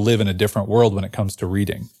kind of live in a different world when it comes to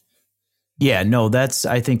reading. Yeah, no,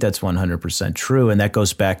 I think that's 100% true. And that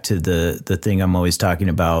goes back to the thing I'm always talking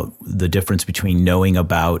about, the difference between knowing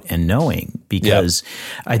about and knowing, because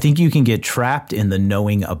I think you can get trapped in the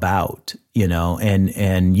knowing about,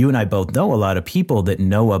 and you and I both know a lot of people that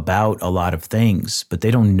know about a lot of things, but they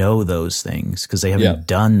don't know those things because they haven't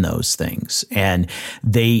done those things. And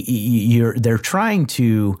they're trying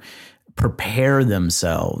to prepare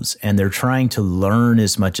themselves and they're trying to learn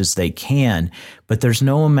as much as they can, but there's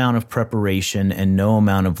no amount of preparation and no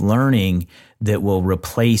amount of learning that will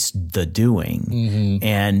replace the doing.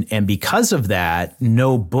 And because of that,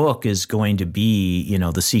 no book is going to be,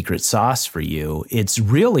 the secret sauce for you. It's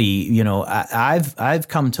really, I've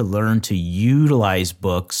come to learn to utilize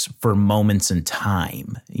books for moments in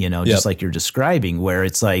time, just like you're describing, where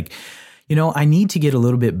it's like, I need to get a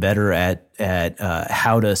little bit better at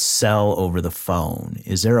how to sell over the phone.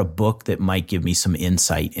 Is there a book that might give me some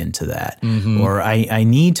insight into that? Or I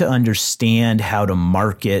need to understand how to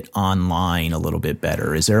market online a little bit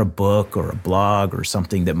better. Is there a book or a blog or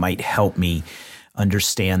something that might help me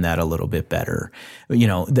understand that a little bit better?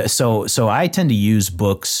 So I tend to use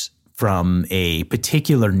books from a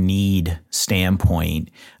particular need standpoint,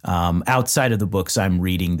 outside of the books I'm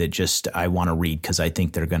reading that just I want to read because I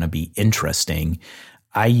think they're going to be interesting.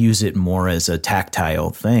 I use it more as a tactile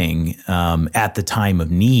thing at the time of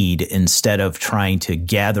need, instead of trying to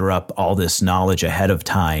gather up all this knowledge ahead of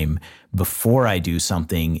time before I do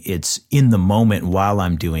something. It's in the moment while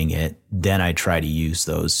I'm doing it. Then I try to use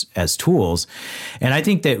those as tools. And I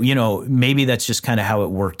think that, maybe that's just kind of how it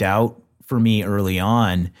worked out for me early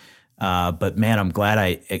on. But man, I'm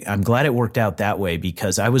glad it worked out that way,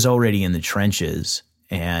 because I was already in the trenches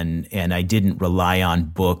and I didn't rely on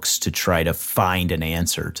books to try to find an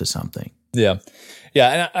answer to something. Yeah. Yeah.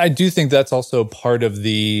 And I do think that's also part of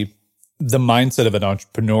the mindset of an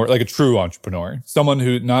entrepreneur, like a true entrepreneur, someone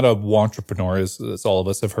who, not a wantrepreneur, as all of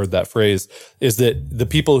us have heard that phrase, is that the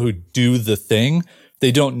people who do the thing,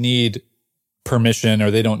 they don't need permission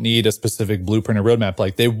or they don't need a specific blueprint or roadmap.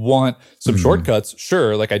 Like they want some shortcuts.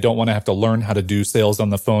 Sure. Like I don't want to have to learn how to do sales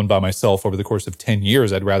on the phone by myself over the course of 10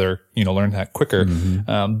 years. I'd rather, learn that quicker.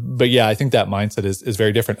 But yeah, I think that mindset is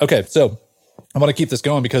very different. Okay. So I want to keep this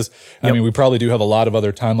going because I mean, we probably do have a lot of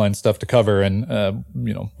other timeline stuff to cover and,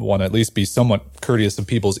 want to at least be somewhat courteous of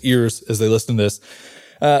people's ears as they listen to this.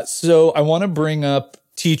 So I want to bring up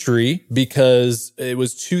Teachery because it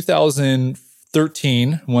was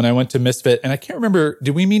 2013 when I went to Misfit, and I can't remember,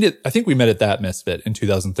 did we meet it? I think we met at that Misfit in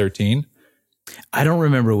 2013. I don't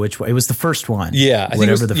remember which one. It was the first one. Yeah. I think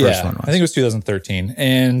it was the first one was. I think it was 2013.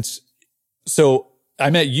 And so I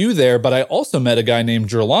met you there, but I also met a guy named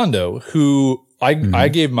Gerlando who I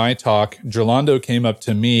gave my talk. Gerlando came up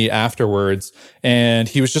to me afterwards and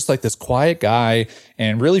he was just like this quiet guy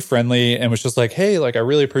and really friendly and was just like, hey, like I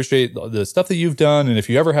really appreciate the stuff that you've done. And if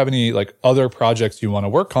you ever have any like other projects you want to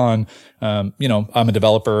work on, I'm a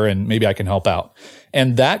developer and maybe I can help out.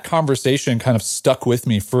 And that conversation kind of stuck with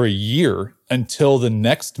me for a year until the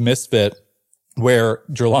next Misfit, where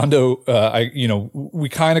Gerlando, we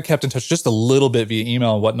kind of kept in touch just a little bit via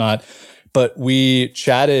email and whatnot, but we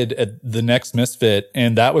chatted at the next Misfit,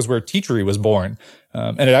 and that was where Teachery was born.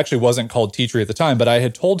 And it actually wasn't called Teachery at the time, but I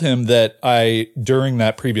had told him that during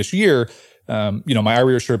that previous year, my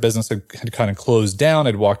Irish shirt business had kind of closed down.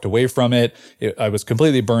 I'd walked away from it. I was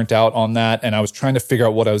completely burnt out on that, and I was trying to figure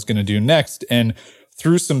out what I was going to do next. And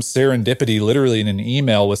through some serendipity, literally in an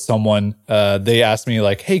email with someone, they asked me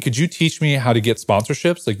like, hey, could you teach me how to get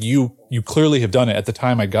sponsorships? Like you clearly have done it. At the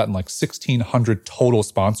time, I'd gotten like 1,600 total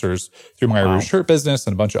sponsors through my Irish shirt business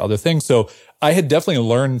and a bunch of other things. So I had definitely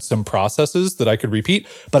learned some processes that I could repeat,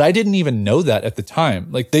 but I didn't even know that at the time.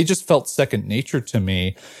 Like they just felt second nature to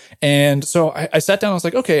me. And so I sat down and I was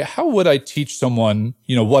like, okay, how would I teach someone,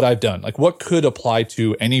 what I've done? Like what could apply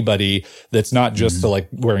to anybody that's not just to like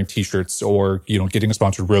wearing t-shirts or, getting a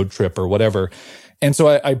sponsored road trip or whatever. And so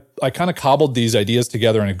I kind of cobbled these ideas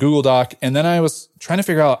together in a Google Doc. And then I was trying to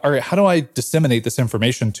figure out, all right, how do I disseminate this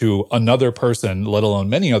information to another person, let alone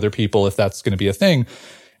many other people, if that's going to be a thing?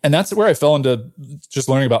 And that's where I fell into just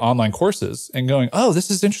learning about online courses and going, oh, this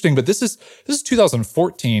is interesting. But this is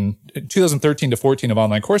 2013 to 14 of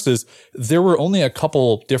online courses. There were only a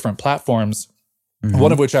couple different platforms.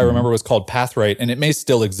 One of which I remember was called Pathright, and it may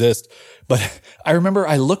still exist. But I remember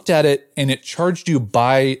I looked at it and it charged you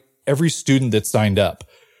by every student that signed up.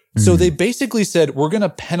 So they basically said, we're going to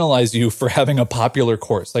penalize you for having a popular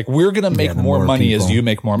course. Like we're going to make more money people. As you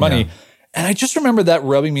make more money. Yeah. And I just remember that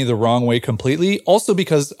rubbing me the wrong way completely. Also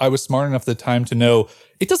because I was smart enough at the time to know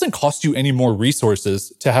it doesn't cost you any more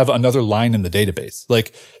resources to have another line in the database.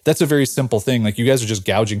 Like that's a very simple thing. Like you guys are just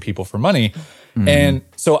gouging people for money. And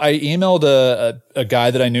so I emailed a guy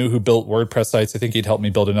that I knew who built WordPress sites. I think he'd helped me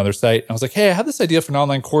build another site. I was like, hey, I have this idea for an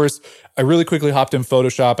online course. I really quickly hopped in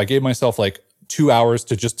Photoshop. I gave myself like 2 hours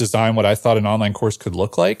to just design what I thought an online course could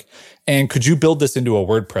look like. And could you build this into a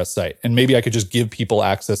WordPress site? And maybe I could just give people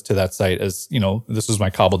access to that site as, this was my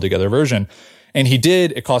cobbled together version. And he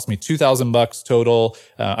did. It cost me $2,000 total.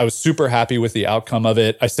 I was super happy with the outcome of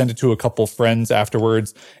it. I sent it to a couple friends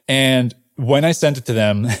afterwards. And when I sent it to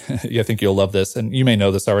them, I think you'll love this, and you may know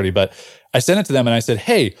this already, but I sent it to them and I said,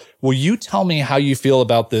 hey, will you tell me how you feel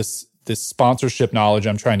about this sponsorship knowledge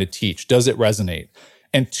I'm trying to teach? Does it resonate?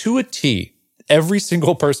 And to a T, every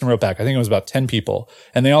single person wrote back. I think it was about 10 people.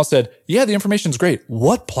 And they all said, yeah, the information's great.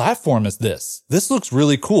 What platform is this? This looks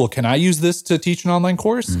really cool. Can I use this to teach an online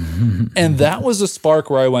course? And that was a spark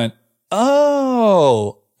where I went,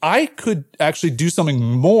 oh, I could actually do something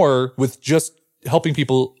more with just helping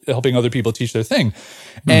other people teach their thing.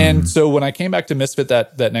 And so when I came back to Misfit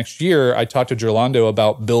that next year, I talked to Gerlando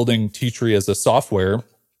about building Teachery as a software.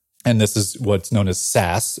 And this is what's known as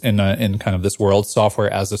SaaS in kind of this world,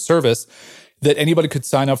 software as a service, that anybody could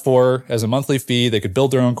sign up for as a monthly fee. They could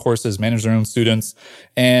build their own courses, manage their own students.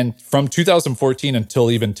 And from 2014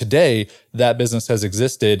 until even today, that business has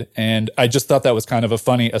existed. And I just thought that was kind of a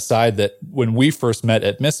funny aside that when we first met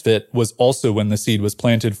at Misfit was also when the seed was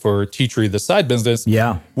planted for Teachery, the side business,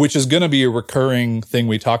 which is going to be a recurring thing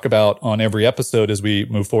we talk about on every episode as we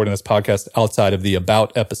move forward in this podcast outside of the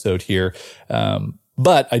About episode here.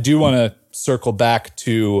 But I do want to circle back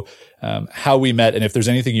to how we met, and if there's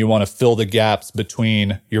anything you want to fill the gaps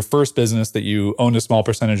between your first business that you owned a small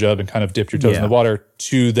percentage of and kind of dipped your toes in the water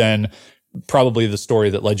to then probably the story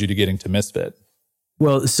that led you to getting to Misfit.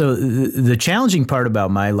 Well, so the challenging part about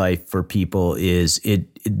my life for people is it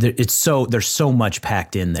there's so much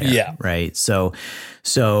packed in there. Yeah. Right. So,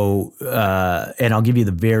 and I'll give you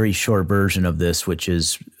the very short version of this, which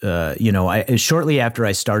is, shortly after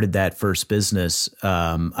I started that first business,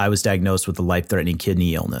 I was diagnosed with a life-threatening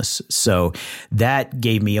kidney illness. So that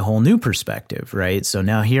gave me a whole new perspective. Right. So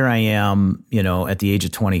now here I am, at the age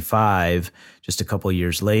of 25, just a couple of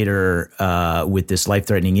years later, with this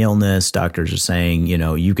life-threatening illness. Doctors are saying,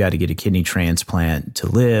 you've got to get a kidney transplant to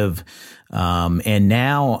live. And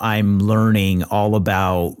now I'm learning all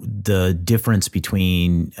about the difference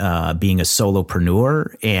between being a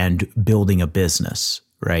solopreneur and building a business,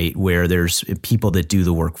 right? Where there's people that do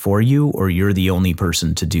the work for you, or you're the only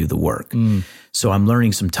person to do the work. So I'm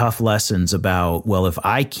learning some tough lessons about, well, if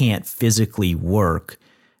I can't physically work,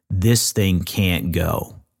 this thing can't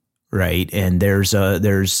go. Right. And there's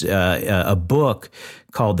a book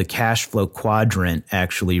called The Cash Flow Quadrant,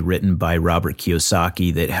 actually written by Robert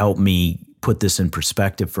Kiyosaki, that helped me put this in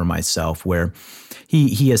perspective for myself, where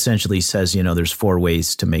he essentially says, there's 4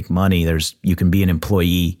 ways to make money. You can be an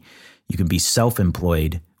employee, you can be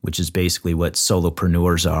self-employed, which is basically what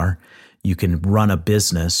solopreneurs are. You can run a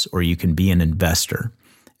business, or you can be an investor.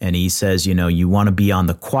 And he says, you want to be on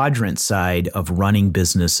the quadrant side of running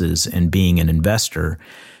businesses and being an investor.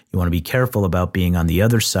 You want to be careful about being on the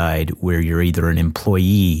other side, where you're either an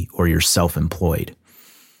employee or you're self-employed.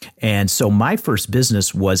 And so my first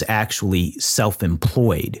business was actually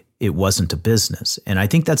self-employed. It wasn't a business. And I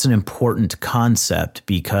think that's an important concept,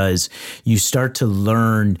 because you start to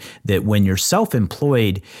learn that when you're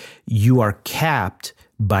self-employed, you are capped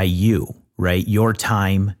by you, right? Your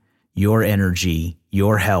time, your energy,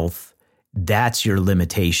 your health, that's your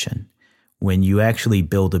limitation. When you actually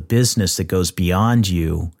build a business that goes beyond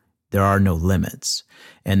you, there are no limits.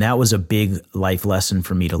 And that was a big life lesson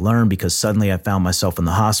for me to learn, because suddenly I found myself in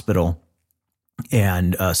the hospital,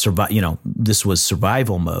 and this was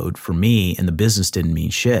survival mode for me, and the business didn't mean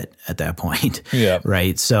shit at that point. Yeah.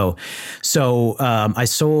 Right. So I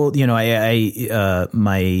sold,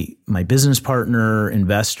 my business partner,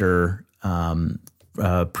 investor,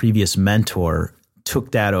 previous mentor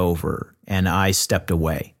took that over, and I stepped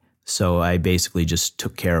away. So I basically just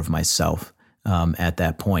took care of myself at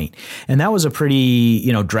that point. And that was a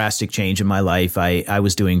pretty, drastic change in my life. I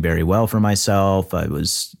was doing very well for myself. I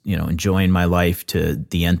was, enjoying my life to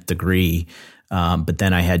the nth degree. But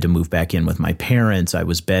then I had to move back in with my parents. I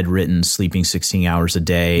was bedridden, sleeping 16 hours a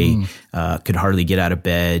day, could hardly get out of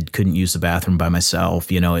bed, couldn't use the bathroom by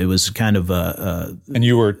myself. It was kind of And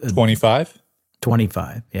you were 25?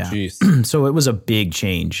 25, yeah. Jeez. So it was a big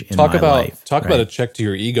change in my life. Talk about a check to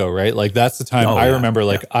your ego, right? Like, that's the time I remember,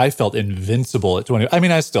 I felt invincible at 20. I mean,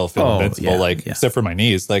 I still feel invincible, except for my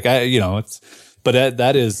knees. Like, that's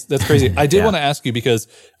crazy. I did want to ask you, because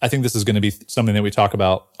I think this is going to be something that we talk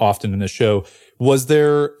about often in this show. Was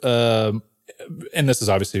there, and this is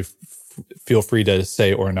obviously, feel free to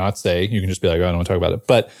say or not say, you can just be like, I don't want to talk about it.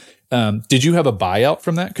 But did you have a buyout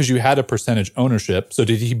from that? Because you had a percentage ownership. So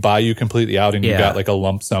did he buy you completely out, and you got like a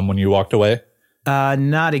lump sum when you walked away?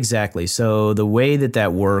 Not exactly. So the way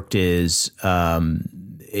that worked is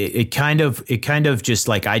it kind of just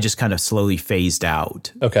like I just kind of slowly phased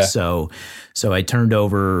out. Okay. So I turned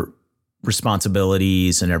over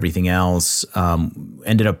responsibilities and everything else.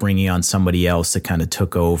 Ended up bringing on somebody else that kind of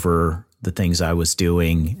took over the things I was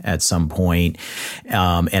doing at some point.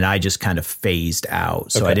 And I just kind of phased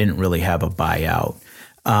out. So I didn't really have a buyout,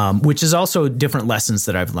 which is also different lessons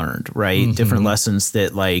that I've learned, right? Mm-hmm. Different lessons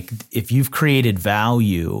that, like, if you've created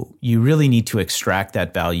value, you really need to extract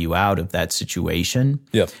that value out of that situation.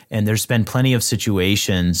 Yep. And there's been plenty of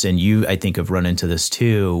situations, and you, I think, have run into this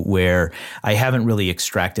too, where I haven't really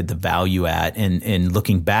extracted the value at, and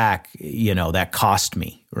looking back, that cost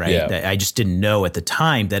me. Right. Yeah. That I just didn't know at the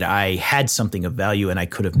time that I had something of value, and I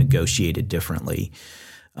could have negotiated differently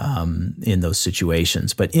in those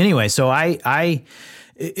situations. But anyway, so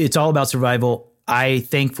it's all about survival. I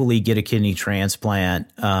thankfully get a kidney transplant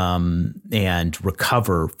and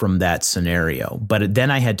recover from that scenario. But then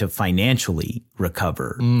I had to financially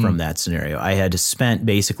recover from that scenario. I had to spend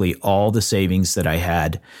basically all the savings that I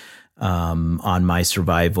had on my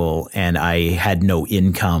survival, and I had no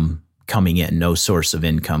income coming in, no source of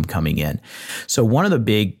income coming in. So one of the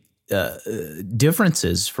big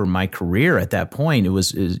differences for my career at that point,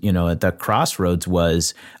 at that crossroads,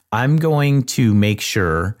 was I'm going to make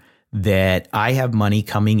sure that I have money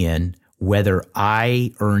coming in, whether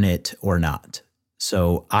I earn it or not.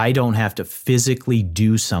 So I don't have to physically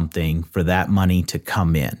do something for that money to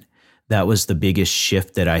come in. That was the biggest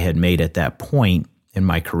shift that I had made at that point in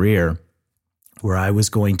my career, where I was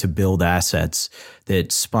going to build assets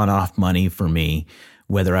that spun off money for me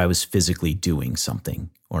whether I was physically doing something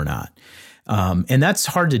or not. And that's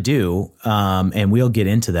hard to do. And we'll get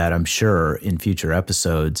into that, I'm sure, in future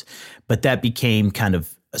episodes. But that became kind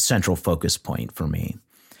of a central focus point for me.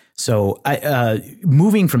 So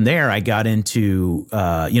moving from there, I got into,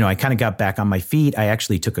 I kind of got back on my feet. I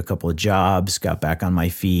actually took a couple of jobs, got back on my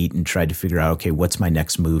feet and tried to figure out, okay, what's my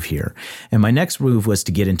next move here? And my next move was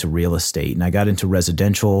to get into real estate. And I got into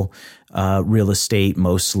residential real estate,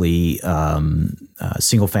 mostly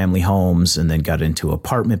single family homes, and then got into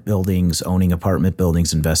apartment buildings, owning apartment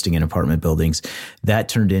buildings, investing in apartment buildings. That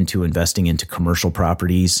turned into investing into commercial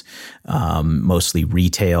properties, mostly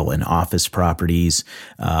retail and office properties.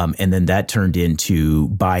 And then that turned into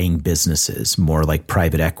buying businesses, more like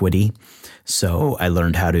private equity. So I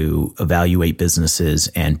learned how to evaluate businesses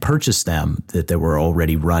and purchase them that were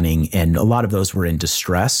already running. And a lot of those were in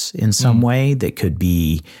distress in some way that could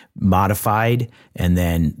be modified and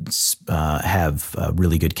then have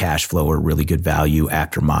really good cash flow or really good value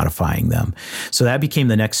after modifying them. So that became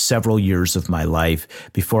the next several years of my life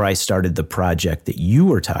before I started the project that you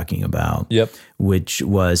were talking about, which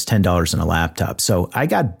was $10 in a laptop. So I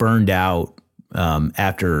got burned out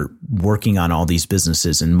after working on all these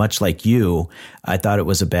businesses. And much like you, I thought it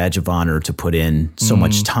was a badge of honor to put in so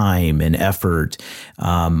much time and effort.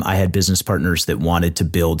 I had business partners that wanted to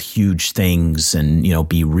build huge things and,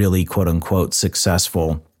 be really quote unquote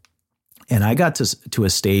successful. And I got to a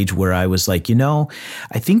stage where I was like, I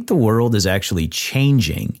think the world is actually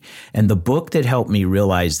changing. And the book that helped me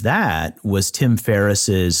realize that was Tim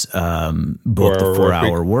Ferriss's book, The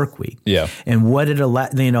 4-Hour Workweek. Yeah. And what it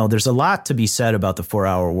there's a lot to be said about the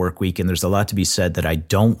 4-Hour Workweek, and there's a lot to be said that I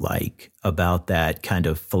don't like about that kind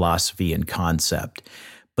of philosophy and concept.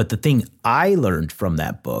 But the thing I learned from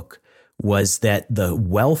that book was that the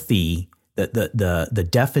wealthy, the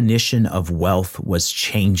definition of wealth was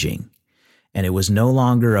changing. And it was no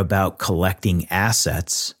longer about collecting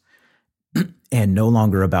assets and no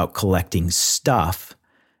longer about collecting stuff.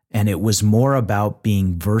 And it was more about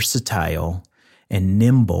being versatile and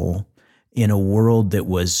nimble in a world that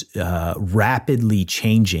was rapidly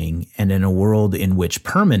changing and in a world in which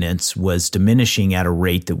permanence was diminishing at a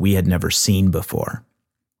rate that we had never seen before.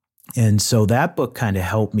 And so that book kind of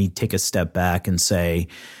helped me take a step back and say,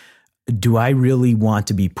 do I really want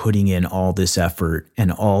to be putting in all this effort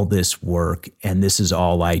and all this work, and this is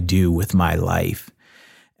all I do with my life?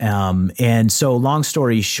 And so long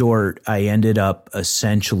story short, I ended up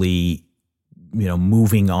essentially,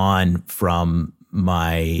 moving on from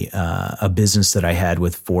my a business that I had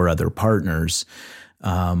with 4 other partners,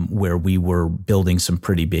 where we were building some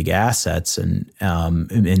pretty big assets. And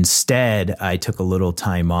instead, I took a little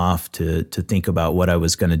time off to think about what I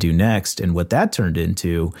was going to do next. And what that turned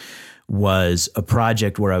into was a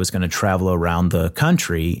project where I was going to travel around the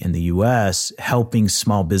country in the U.S., helping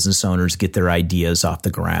small business owners get their ideas off the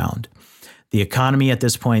ground. The economy at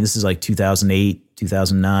this point, this is like 2008,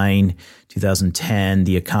 2009, 2010,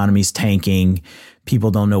 the economy's tanking.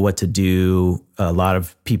 People don't know what to do. A lot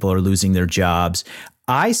of people are losing their jobs.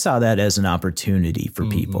 I saw that as an opportunity for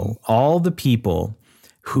people. All the people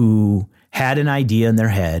who had an idea in their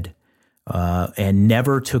head and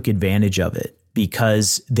never took advantage of it,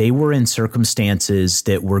 because they were in circumstances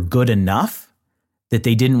that were good enough that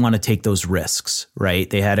they didn't want to take those risks, right?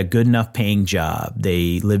 They had a good enough paying job.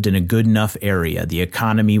 They lived in a good enough area. The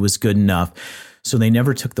economy was good enough. So they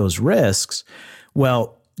never took those risks.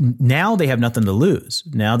 Well, now they have nothing to lose.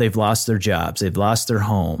 Now they've lost their jobs. They've lost their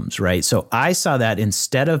homes, right? So I saw that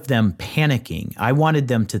instead of them panicking, I wanted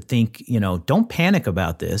them to think, don't panic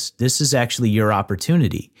about this. This is actually your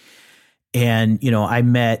opportunity. And,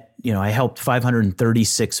 I helped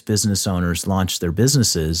 536 business owners launch their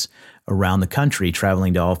businesses around the country,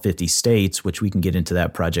 traveling to all 50 states, which we can get into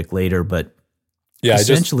that project later. But yeah,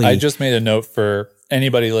 essentially, I just made a note for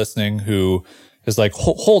anybody listening who is like,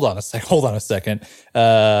 hold on a second.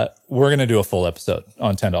 We're going to do a full episode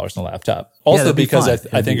on $10 in a laptop. Also, because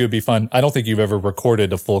I think it would be fun. I don't think you've ever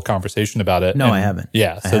recorded a full conversation about it. No, I haven't.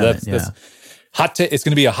 Yeah. So that's it's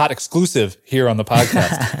going to be a hot exclusive here on the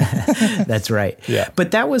podcast. That's right. Yeah.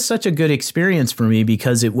 But that was such a good experience for me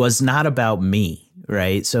because it was not about me,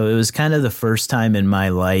 right? So it was kind of the first time in my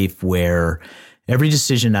life where every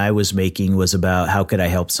decision I was making was about how could I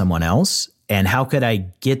help someone else and how could I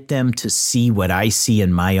get them to see what I see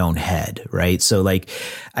in my own head, right? So like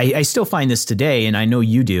I still find this today, and I know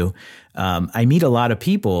you do. I meet a lot of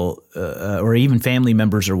people or even family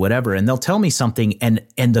members or whatever, and they'll tell me something and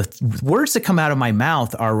the words that come out of my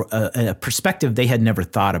mouth are a perspective they had never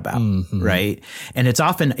thought about, right? And it's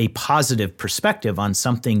often a positive perspective on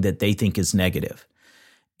something that they think is negative.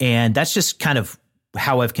 And that's just kind of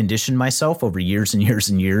how I've conditioned myself over years and years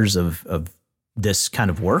and years of this kind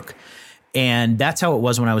of work. And that's how it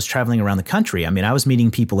was when I was traveling around the country. I mean, I was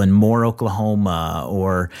meeting people in Moore, Oklahoma,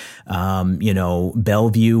 or,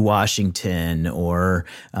 Bellevue, Washington, or,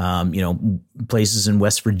 places in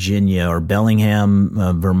West Virginia or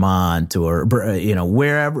Bellingham, Vermont, or,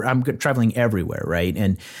 wherever. I'm traveling everywhere, right?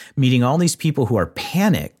 And meeting all these people who are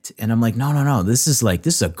panicked. And I'm like, no, this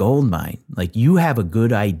is a gold mine. Like, you have a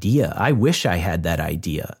good idea. I wish I had that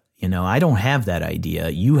idea. I don't have that idea.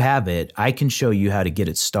 You have it. I can show you how to get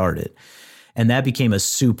it started. And that became a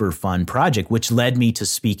super fun project, which led me to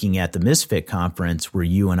speaking at the Misfit conference where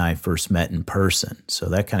you and I first met in person. So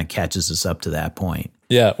that kind of catches us up to that point.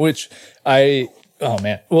 Yeah, oh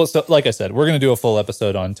man. Well, so like I said, we're going to do a full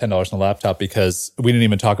episode on $10 on a laptop because we didn't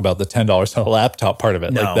even talk about the $10 on a laptop part of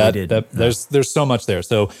it. No, like that, we didn't. There's so much there.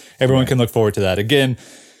 So everyone can look forward to that. Again,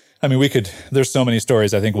 I mean, there's so many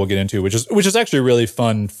stories I think we'll get into, which is actually really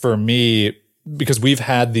fun for me because we've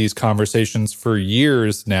had these conversations for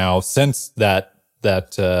years now since that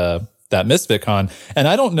MisfitCon. And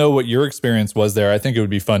I don't know what your experience was there. I think it would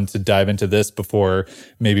be fun to dive into this before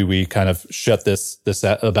maybe we kind of shut this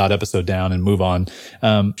about episode down and move on.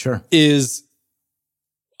 Sure.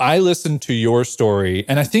 I listened to your story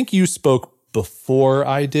and I think you spoke before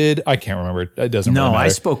I did. I can't remember. It doesn't really matter. No, I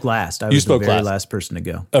spoke last. I was the very last person to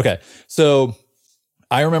go. Okay. So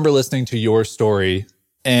I remember listening to your story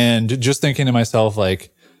and just thinking to myself,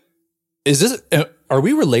 like, are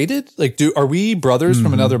we related? Like, are we brothers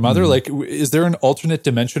from another mother? Like, is there an alternate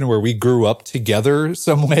dimension where we grew up together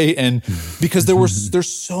some way? And because there's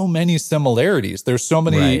so many similarities. There's so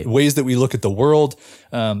many ways that we look at the world.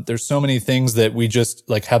 There's so many things that we just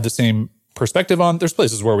like have the same perspective on. There's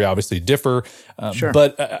places where we obviously differ. Sure.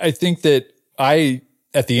 But I think that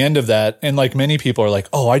at the end of that, and like many people are like,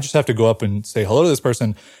 oh, I just have to go up and say hello to this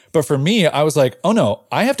person. But for me, I was like, oh no,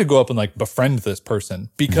 I have to go up and like befriend this person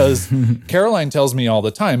because Caroline tells me all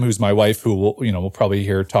the time, who's my wife, who we'll probably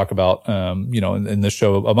hear talk about, in this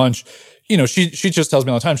show a bunch. She just tells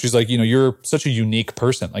me all the time. She's like, you're such a unique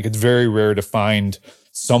person. Like it's very rare to find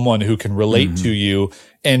someone who can relate to you.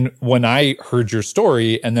 And when I heard your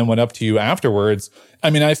story and then went up to you afterwards, I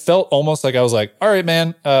mean, I felt almost like I was like, all right,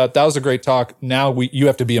 man, that was a great talk. Now you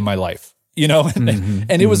have to be in my life,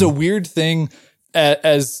 and it was a weird thing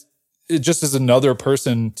as another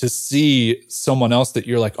person to see someone else that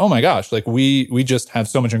you're like, oh my gosh, like we just have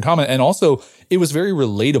so much in common. And also it was very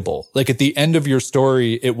relatable. Like at the end of your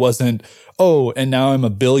story, it wasn't, oh, and now I'm a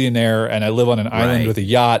billionaire and I live on an island with a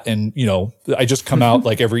yacht. And, I just come out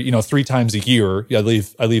like every, 3 times a year. I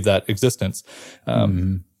leave that existence.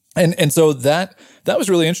 And so that was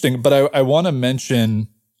really interesting. But I want to mention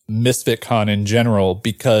MisfitCon in general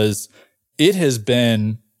because it has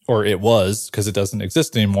been, or it was, because it doesn't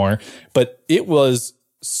exist anymore, but it was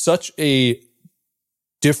such a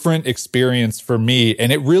different experience for me.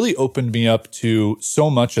 And it really opened me up to so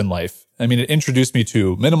much in life. I mean, it introduced me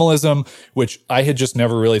to minimalism, which I had just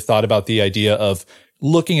never really thought about the idea of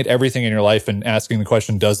looking at everything in your life and asking the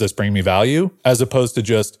question, does this bring me value? As opposed to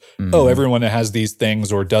just, oh, everyone has these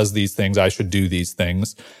things or does these things, I should do these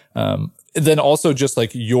things. Then also just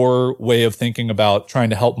like your way of thinking about trying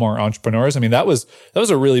to help more entrepreneurs. I mean, that was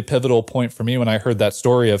a really pivotal point for me when I heard that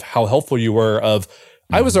story of how helpful you were of,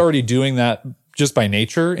 I was already doing that just by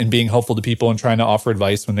nature and being helpful to people and trying to offer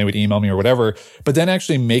advice when they would email me or whatever, but then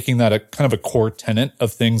actually making that a kind of a core tenet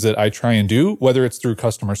of things that I try and do, whether it's through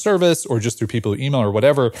customer service or just through people who email or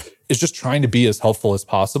whatever, is just trying to be as helpful as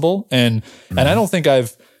possible. And I don't think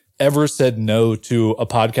I've ever said no to a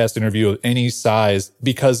podcast interview of any size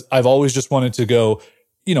because I've always just wanted to go,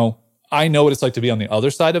 I know what it's like to be on the other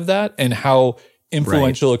side of that and how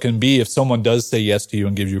influential it can be if someone does say yes to you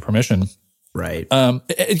and gives you permission. Right.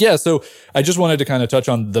 Yeah. So I just wanted to kind of touch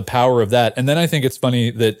on the power of that. And then I think it's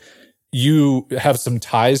funny that you have some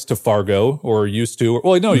ties to Fargo or used to,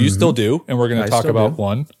 well, no, you still do. And we're going to talk about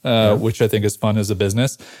one, which I think is fun as a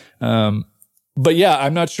business. But yeah,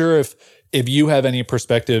 I'm not sure if you have any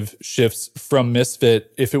perspective shifts from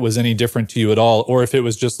Misfit, if it was any different to you at all, or if it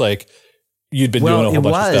was just like, you'd been doing a whole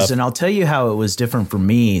bunch of stuff. And I'll tell you how it was different for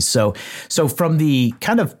me. So from the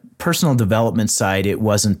kind of personal development side, it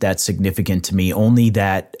wasn't that significant to me, only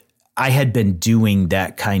that I had been doing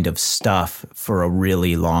that kind of stuff for a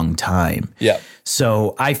really long time. Yeah.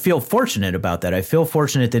 So I feel fortunate about that. I feel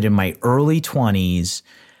fortunate that in my early 20s,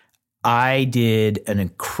 I did an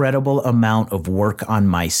incredible amount of work on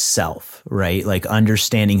myself, right? Like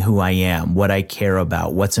understanding who I am, what I care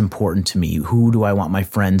about, what's important to me, who do I want my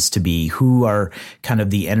friends to be, who are kind of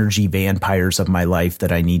the energy vampires of my life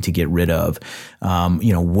that I need to get rid of.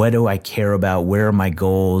 What do I care about? Where are my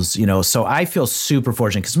goals? So I feel super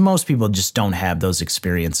fortunate because most people just don't have those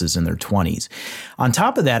experiences in their 20s. On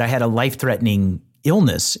top of that, I had a life-threatening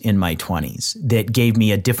illness in my 20s that gave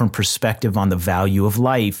me a different perspective on the value of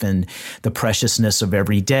life and the preciousness of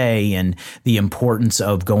every day and the importance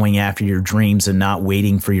of going after your dreams and not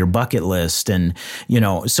waiting for your bucket list. And,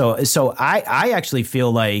 so I actually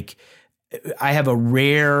feel like I have a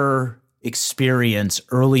rare experience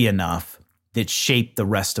early enough that shaped the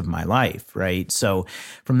rest of my life, right? So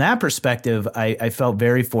from that perspective, I felt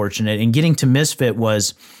very fortunate. And getting to Misfit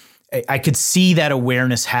I could see that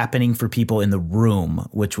awareness happening for people in the room,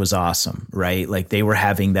 which was awesome, right? Like they were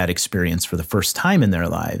having that experience for the first time in their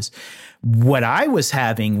lives. What I was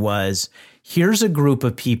having was, here's a group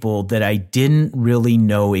of people that I didn't really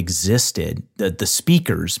know existed, the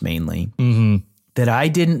speakers mainly, that I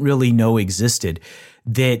didn't really know existed,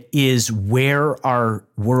 that is where our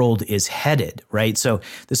world is headed, right? So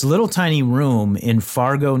this little tiny room in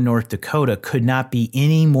Fargo, North Dakota could not be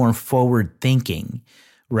any more forward thinking,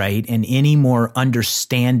 right? And any more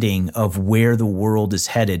understanding of where the world is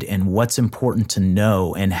headed and what's important to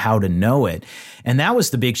know and how to know it. And that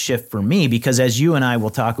was the big shift for me, because as you and I will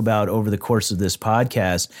talk about over the course of this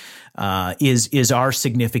podcast, is our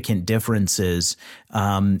significant differences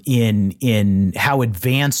in how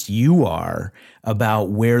advanced you are about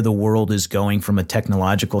where the world is going from a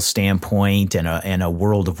technological standpoint and a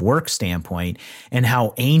world of work standpoint, and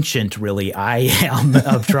how ancient really I am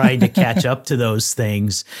of trying to catch up to those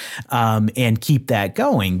things and keep that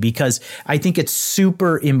going, because I think it's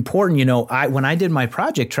super important. When I did my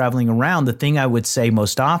project traveling around, the thing I would say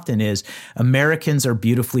most often is Americans are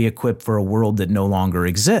beautifully equipped for a world that no longer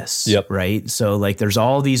exists. Yep. Right. So like there's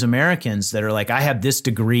all these Americans that are like, I have this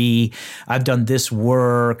degree, I've done this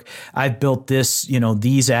work, I've built this,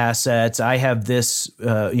 these assets, I have this,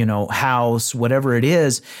 house, whatever it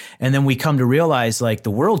is. And then we come to realize like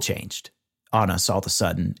the world changed on us all of a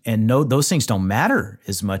sudden. And no, those things don't matter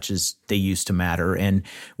as much as they used to matter. And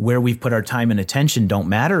where we've put our time and attention don't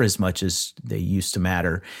matter as much as they used to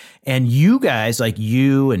matter. And you guys, like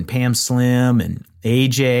you and Pam Slim and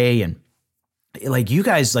AJ, and like you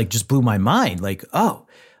guys like just blew my mind. Like, oh,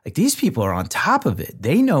 like these people are on top of it.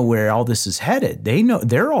 They know where all this is headed. They know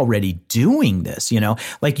they're already doing this,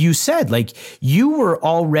 like you said, like you were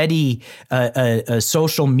already a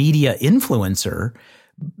social media influencer,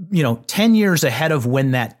 10 years ahead of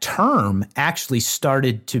when that term actually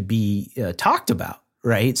started to be talked about.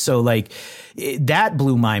 Right. So like that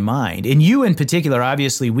blew my mind. And you in particular,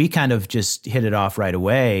 obviously, we kind of just hit it off right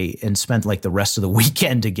away and spent like the rest of the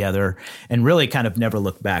weekend together and really kind of never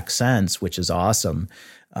looked back since, which is awesome.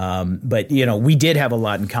 But, we did have a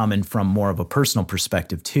lot in common from more of a personal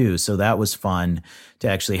perspective, too. So that was fun to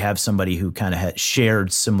actually have somebody who kind of had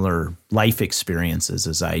shared similar life experiences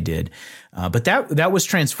as I did. But that was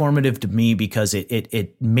transformative to me because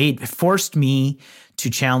it forced me to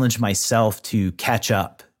challenge myself to catch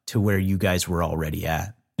up to where you guys were already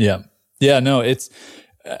at. Yeah. Yeah, no,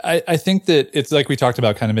 I think that it's like we talked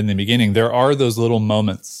about kind of in the beginning, there are those little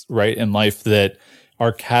moments, right, in life that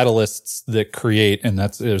are catalysts that create, and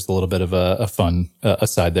there's a little bit of a fun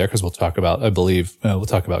aside there because we'll talk about, I believe, we'll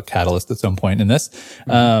talk about catalyst at some point in this,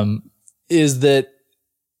 is that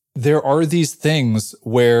there are these things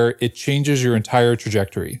where it changes your entire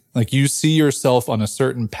trajectory. Like you see yourself on a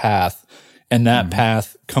certain path and that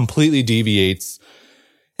path completely deviates.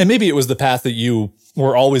 And maybe it was the path that you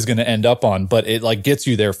were always going to end up on, but it like gets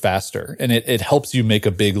you there faster and it helps you make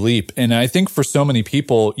a big leap. And I think for so many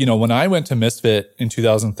people, when I went to Misfit in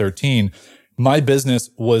 2013, my business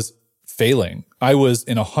was failing. I was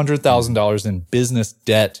in $100,000 in business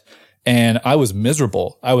debt and I was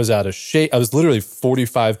miserable. I was out of shape. I was literally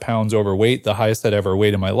 45 pounds overweight, the highest I'd ever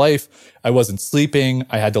weighed in my life. I wasn't sleeping.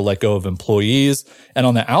 I had to let go of employees. And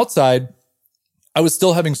on the outside, I was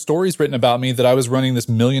still having stories written about me that I was running this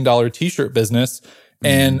 $1 million t-shirt business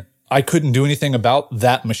and I couldn't do anything about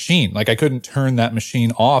that machine. Like I couldn't turn that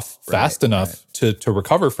machine off fast enough to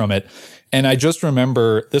recover from it. And I just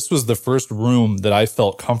remember this was the first room that I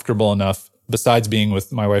felt comfortable enough, besides being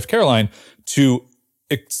with my wife, Caroline, to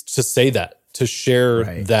say that, to share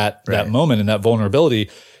that moment and that vulnerability.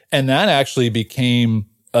 And that actually became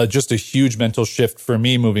just a huge mental shift for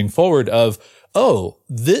me moving forward of, oh,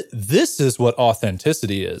 this is what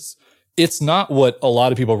authenticity is. It's not what a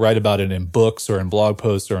lot of people write about it in books or in blog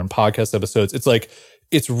posts or in podcast episodes. It's like,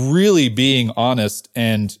 it's really being honest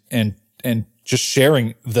and just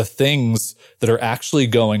sharing the things that are actually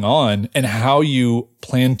going on and how you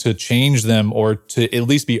plan to change them, or to at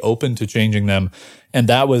least be open to changing them. And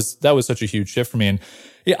that was such a huge shift for me. And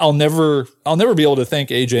yeah, I'll never be able to thank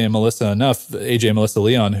AJ and Melissa enough. AJ and Melissa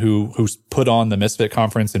Leon, who put on the Misfit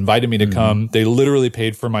conference, invited me to come. They literally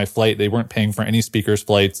paid for my flight. They weren't paying for any speakers'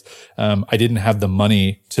 flights. I didn't have the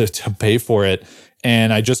money to pay for it.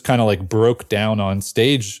 And I just kind of like broke down on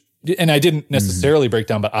stage. And I didn't necessarily break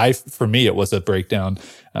down, but for me, it was a breakdown.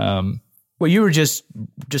 Well, you were just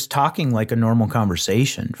talking like a normal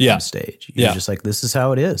conversation from stage. You're just like, this is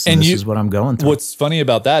how it is. And this is what I'm going through. What's funny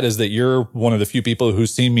about that is that you're one of the few people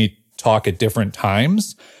who's seen me talk at different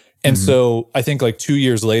times. And so I think like 2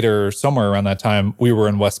 years later, or somewhere around that time, we were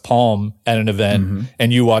in West Palm at an event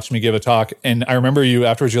and you watched me give a talk. And I remember you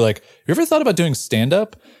afterwards, you're like, you ever thought about doing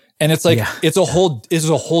stand-up? And it's like, it's a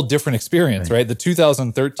whole different experience, right? The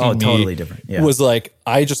 2013 totally different. Was like,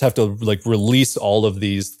 I just have to like release all of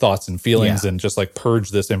these thoughts and feelings and just like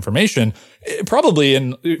purge this information.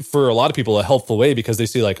 Probably for a lot of people, a helpful way, because they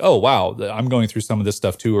see like, oh, wow, I'm going through some of this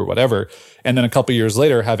stuff too, or whatever. And then a couple years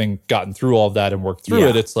later, having gotten through all of that and worked through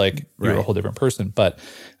it, it's like you're a whole different person. But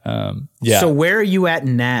So where are you at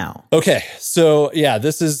now? Okay. So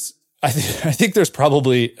this is, I think there's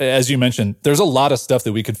probably, as you mentioned, there's a lot of stuff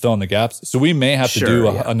that we could fill in the gaps. So we may have to do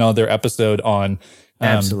another episode on.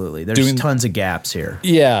 Absolutely. There's tons of gaps here.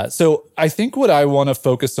 Yeah. So I think what I want to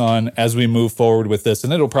focus on as we move forward with this,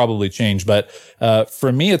 and it'll probably change, but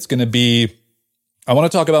for me, it's going to be, I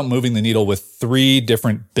want to talk about moving the needle with 3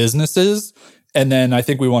 different businesses. And then I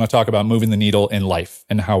think we want to talk about moving the needle in life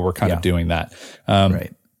and how we're kind of doing that.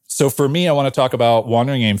 Right. So for me, I want to talk about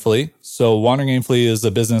Wandering Aimfully. So Wandering Aimfully is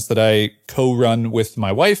a business that I co-run with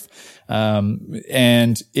my wife.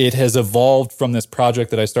 And it has evolved from this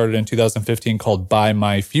project that I started in 2015 called Buy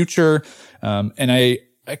My Future. And I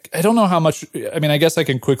don't know how much, I mean, I guess I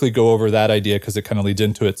can quickly go over that idea because it kind of leads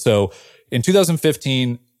into it. So in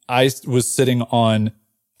 2015, I was sitting on,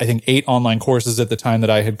 I think 8 online courses at the time that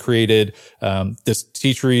I had created, this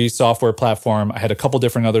Teachery software platform. I had a couple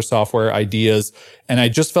different other software ideas, and I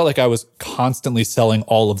just felt like I was constantly selling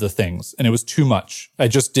all of the things, and it was too much. I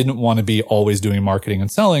just didn't want to be always doing marketing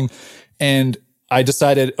and selling. And I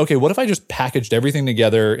decided, okay, what if I just packaged everything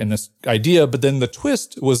together in this idea? But then the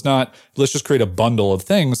twist was not, let's just create a bundle of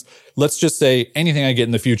things. Let's just say anything I get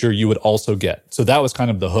in the future, you would also get. So that was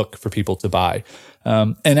kind of the hook for people to buy.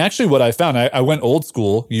 And actually what I found, I went old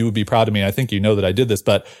school. You would be proud of me. I think you know that I did this,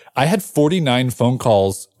 but I had 49 phone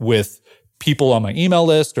calls with people on my email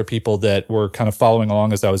list or people that were kind of following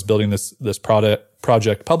along as I was building this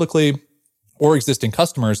project publicly, or existing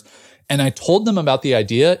customers. And I told them about the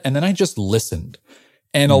idea, and then I just listened.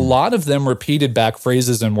 And a lot of them repeated back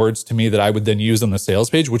phrases and words to me that I would then use on the sales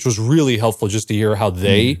page, which was really helpful just to hear how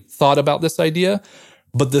they thought about this idea.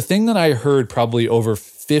 But the thing that I heard probably over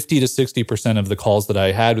 50 to 60% of the calls that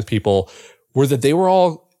I had with people were that they were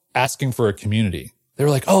all asking for a community. They were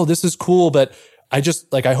like, oh, this is cool, but I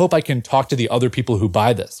hope I can talk to the other people who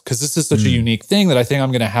buy this, because this is such a unique thing that I think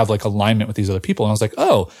I'm going to have like alignment with these other people. And I was like,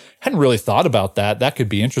 oh, hadn't really thought about that. That could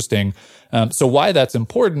be interesting. So why that's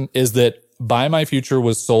important is that Buy My Future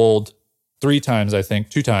was sold 3 times, I think,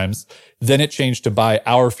 2 times. Then it changed to Buy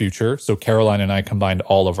Our Future. So Caroline and I combined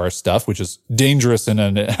all of our stuff, which is dangerous in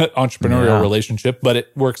an entrepreneurial relationship, but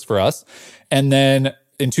it works for us. And then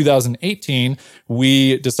in 2018,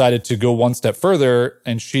 we decided to go one step further,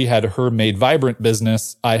 and she had her Made Vibrant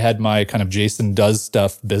business. I had my kind of Jason Does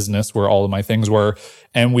Stuff business where all of my things were,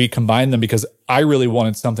 and we combined them because I really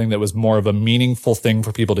wanted something that was more of a meaningful thing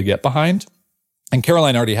for people to get behind. And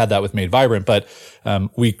Caroline already had that with Made Vibrant, but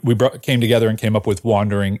we came together and came up with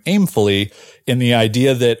Wandering Aimfully, in the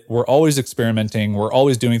idea that we're always experimenting, we're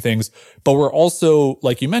always doing things, but we're also,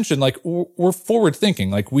 like you mentioned, like we're forward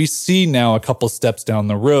thinking. Like we see now a couple steps down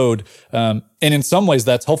the road, and in some ways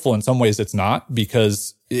that's helpful. In some ways it's not,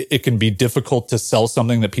 because it can be difficult to sell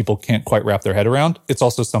something that people can't quite wrap their head around. It's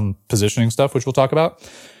also some positioning stuff, which we'll talk about.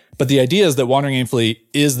 But the idea is that Wandering Aimfully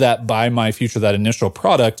is that Buy My Future, that initial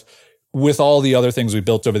product, with all the other things we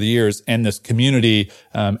built over the years and this community.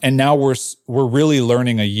 And now we're really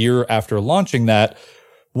learning a year after launching that,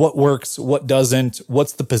 what works, what doesn't,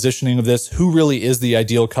 what's the positioning of this, who really is the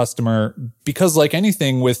ideal customer. Because like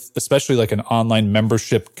anything with, especially like an online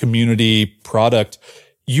membership community product,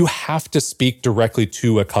 you have to speak directly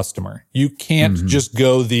to a customer. You can't just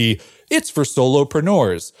go it's for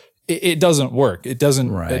solopreneurs. It doesn't work. It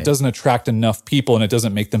doesn't attract enough people, and it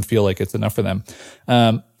doesn't make them feel like it's enough for them.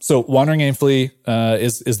 So Wandering Aimfully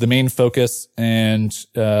is the main focus. And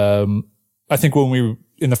I think when we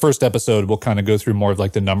in the first episode, we'll kind of go through more of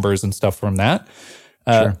like the numbers and stuff from that.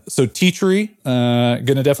 Sure. So Teachery, going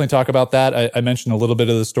to definitely talk about that. I mentioned a little bit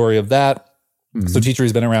of the story of that. Mm-hmm. So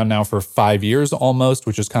Teachery's been around now for 5 years almost,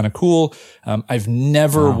 which is kind of cool. I've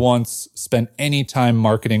never once spent any time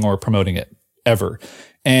marketing or promoting it ever.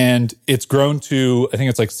 And it's grown to, I think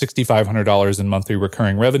it's like $6,500 in monthly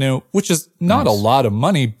recurring revenue, which is not a lot of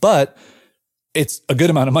money, but it's a good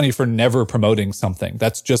amount of money for never promoting something.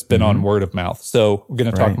 That's just been on word of mouth. So we're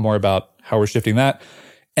going to talk more about how we're shifting that.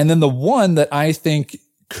 And then the one that I think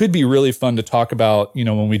could be really fun to talk about,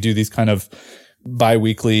 when we do these kind of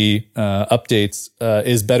bi-weekly updates,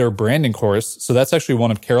 is Better Branding course. So that's actually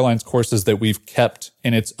one of Caroline's courses that we've kept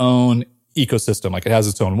in its own ecosystem. Like it has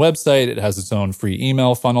its own website. It has its own free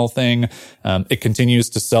email funnel thing. It continues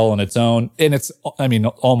to sell on its own. And it's,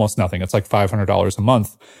 almost nothing. It's like $500 a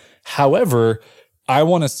month. However, I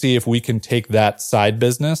want to see if we can take that side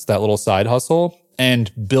business, that little side hustle,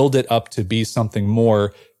 and build it up to be something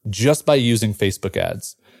more just by using Facebook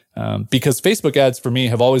ads. Because Facebook ads for me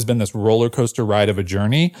have always been this roller coaster ride of a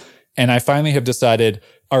journey. And I finally have decided,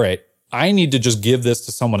 all right, I need to just give this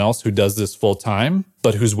to someone else who does this full time,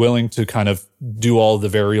 but who's willing to kind of do all the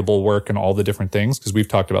variable work and all the different things. Because we've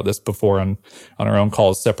talked about this before on our own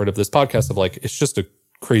calls separate of this podcast of like, it's just a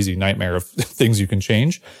crazy nightmare of things you can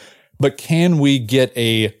change. But can we get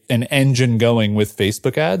an engine going with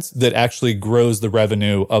Facebook ads that actually grows the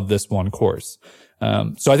revenue of this one course?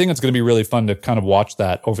 So I think it's going to be really fun to kind of watch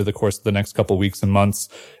that over the course of the next couple of weeks and months,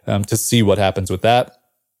 to see what happens with that.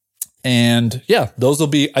 And yeah,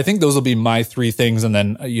 I think those will be my three things. And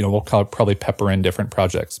then, we'll probably pepper in different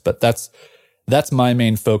projects, but that's my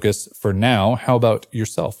main focus for now. How about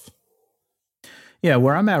yourself? Yeah,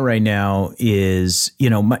 where I'm at right now is,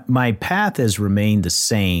 my path has remained the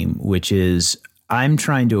same, which is I'm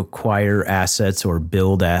trying to acquire assets or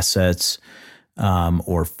build assets,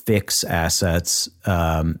 or fix assets,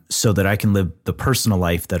 so that I can live the personal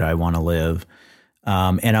life that I want to live.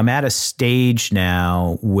 And I'm at a stage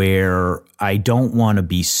now where I don't want to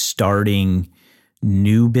be starting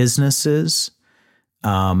new businesses.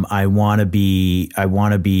 I want to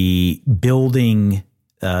be building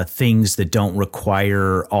things that don't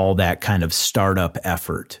require all that kind of startup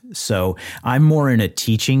effort. So I'm more in a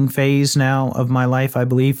teaching phase now of my life, I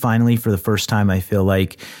believe. Finally, for the first time, I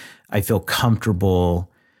feel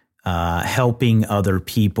comfortable helping other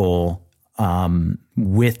people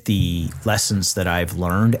with the lessons that I've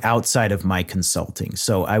learned outside of my consulting.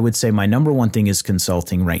 So I would say my number one thing is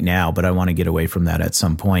consulting right now, but I want to get away from that at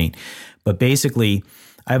some point. But basically,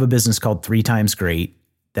 I have a business called 3 Times Great.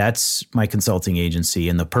 That's my consulting agency.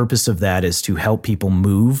 And the purpose of that is to help people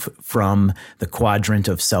move from the quadrant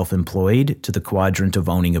of self-employed to the quadrant of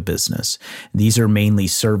owning a business. These are mainly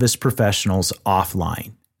service professionals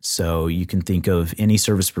offline. So you can think of any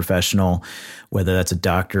service professional, whether that's a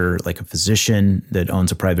doctor, like a physician that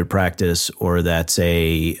owns a private practice, or that's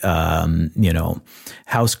a,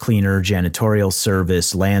 house cleaner, janitorial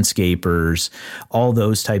service, landscapers, all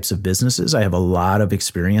those types of businesses. I have a lot of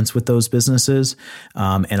experience with those businesses,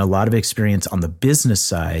 and a lot of experience on the business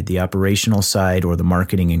side, the operational side, or the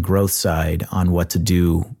marketing and growth side on what to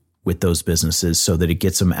do with those businesses so that it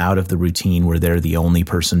gets them out of the routine where they're the only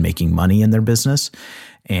person making money in their business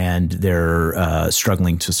and they're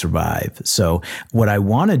struggling to survive. So what I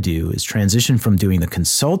want to do is transition from doing the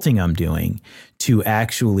consulting I'm doing to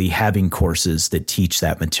actually having courses that teach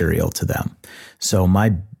that material to them. So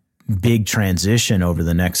my big transition over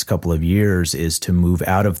the next couple of years is to move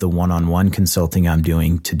out of the one-on-one consulting I'm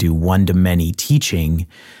doing to do one-to-many teaching,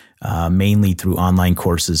 mainly through online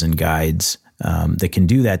courses and guides that can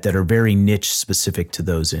do that are very niche specific to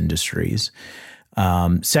those industries.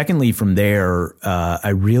 Secondly, from there, I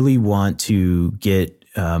really want to get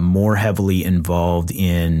more heavily involved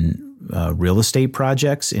in real estate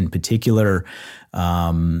projects, in particular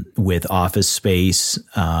with office space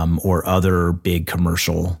or other big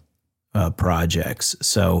commercial projects.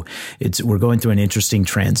 So we're going through an interesting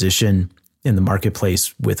transition in the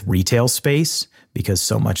marketplace with retail space because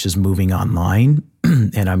so much is moving online.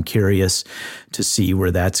 And I'm curious to see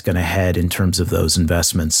where that's going to head in terms of those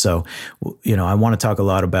investments. So, I want to talk a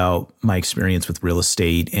lot about my experience with real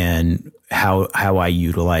estate and how I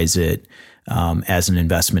utilize it as an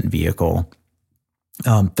investment vehicle.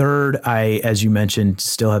 Third, I, as you mentioned,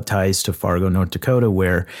 still have ties to Fargo, North Dakota,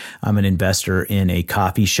 where I'm an investor in a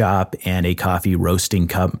coffee shop and a coffee roasting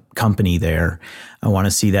company there. I want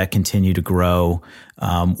to see that continue to grow,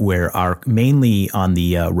 where mainly on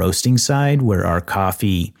the roasting side, where our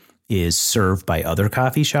coffee is served by other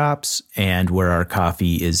coffee shops and where our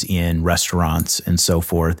coffee is in restaurants and so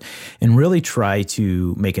forth, and really try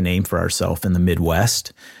to make a name for ourselves in the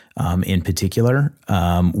Midwest. In particular,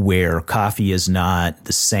 where coffee is not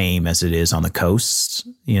the same as it is on the coasts,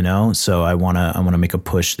 So I want to make a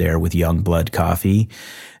push there with Youngblood Coffee,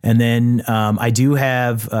 and then I do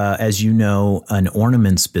have, as you know, an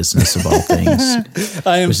ornaments business of all things,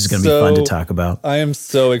 which is going to be fun to talk about. I am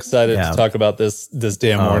so excited to talk about this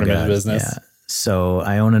damn ornament business. Yeah. So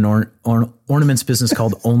I own an ornaments business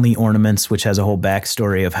called Only Ornaments, which has a whole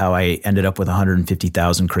backstory of how I ended up with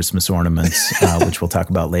 150,000 Christmas ornaments, which we'll talk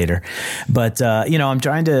about later. But I'm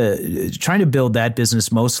trying to build that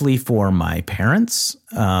business mostly for my parents,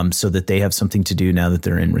 so that they have something to do now that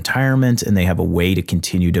they're in retirement, and they have a way to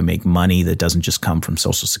continue to make money that doesn't just come from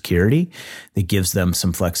Social Security. That gives them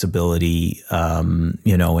some flexibility, and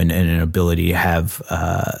an ability to have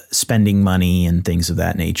spending money and things of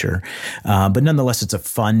that nature. But nonetheless, it's a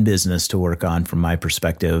fun business to work on from my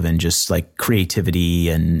perspective, and just like creativity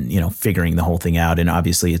and, figuring the whole thing out. And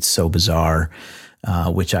obviously it's so bizarre,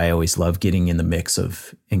 which I always love getting in the mix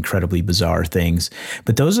of incredibly bizarre things.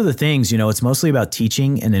 But those are the things, it's mostly about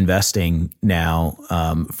teaching and investing now,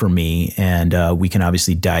 for me. And we can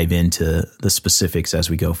obviously dive into the specifics as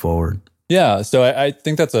we go forward. Yeah, so I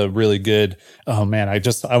think that's a really good. Oh man,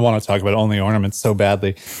 I want to talk about Only Ornaments so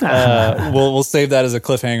badly. We'll save that as a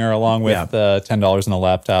cliffhanger along with $10 in a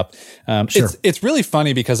laptop. Sure. It's really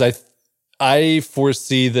funny because I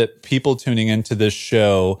foresee that people tuning into this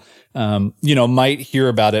show, might hear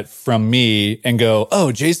about it from me and go,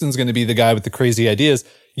 "Oh, Jason's going to be the guy with the crazy ideas."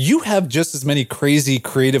 You have just as many crazy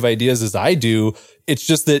creative ideas as I do. It's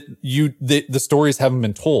just that the stories haven't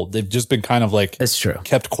been told. They've just been kind of like that's true,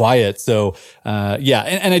 kept quiet. So,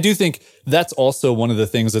 And I do think that's also one of the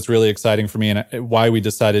things that's really exciting for me, and why we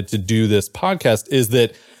decided to do this podcast is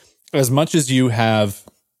that as much as you have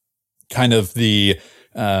kind of the,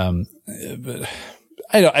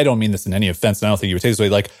 I don't mean this in any offense, and I don't think you would take this way,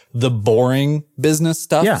 like the boring business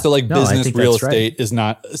stuff. Yeah. So like business, real estate is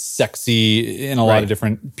not sexy in a lot of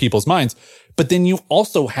different people's minds. But then you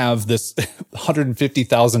also have this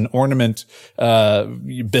 150,000 ornament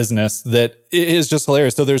business that is just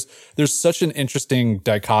hilarious. So there's such an interesting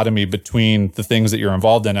dichotomy between the things that you're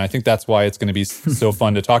involved in. And I think that's why it's going to be so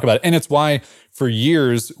fun to talk about. And it's why for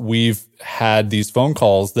years we've had these phone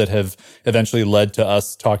calls that have eventually led to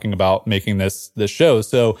us talking about making this show.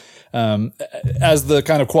 So as the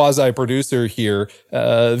kind of quasi producer here,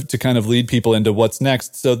 to kind of lead people into what's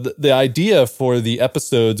next. So the idea for the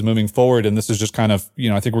episodes moving forward, and this is just kind of,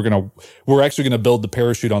 I think we're actually going to build the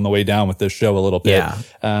parachute on the way down with this show a little bit.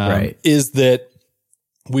 Yeah, is that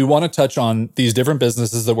we want to touch on these different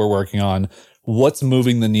businesses that we're working on, what's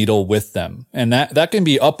moving the needle with them. And that can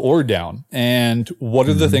be up or down. And what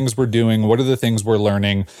are the things we're doing? What are the things we're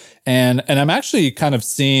learning? And I'm actually kind of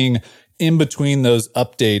seeing in between those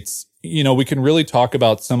updates, we can really talk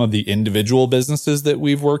about some of the individual businesses that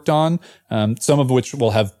we've worked on, some of which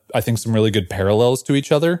will have, I think, some really good parallels to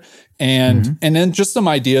each other. And then just some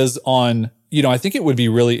ideas on, I think it would be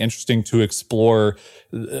really interesting to explore,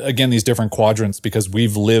 again, these different quadrants, because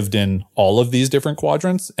we've lived in all of these different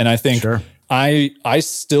quadrants. And I think I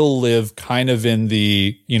still live kind of in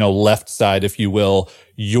the, left side, if you will.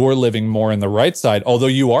 You're living more in the right side, although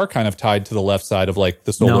you are kind of tied to the left side of like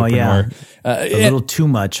the solopreneur. A little too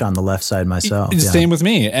much on the left side myself. Same with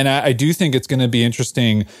me. And I do think it's going to be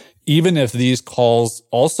interesting, even if these calls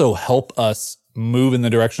also help us move in the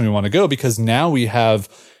direction we want to go, because now we have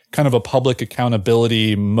kind of a public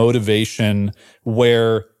accountability motivation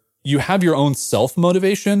where you have your own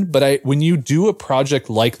self-motivation. But when you do a project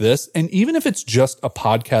like this, and even if it's just a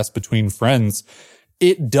podcast between friends,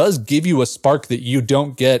 it does give you a spark that you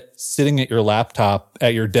don't get sitting at your laptop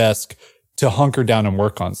at your desk to hunker down and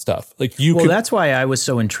work on stuff. That's why I was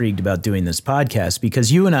so intrigued about doing this podcast,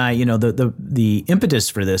 because you and I, the impetus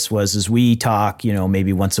for this was as we talk,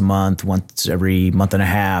 maybe once a month, once every month and a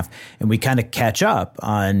half, and we kind of catch up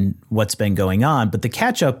on what's been going on. But the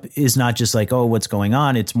catch up is not just like, oh, what's going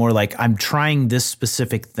on? It's more like, I'm trying this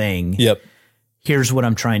specific thing. Yep. Here's what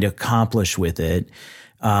I'm trying to accomplish with it.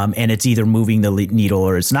 And it's either moving the needle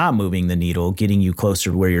or it's not moving the needle, getting you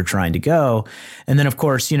closer to where you're trying to go. And then, of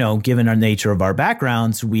course, given our nature of our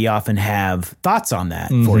backgrounds, we often have thoughts on that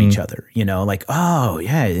for each other, like, oh,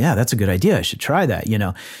 yeah, that's a good idea. I should try that,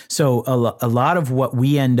 So a lot of what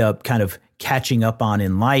we end up kind of catching up on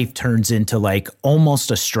in life turns into like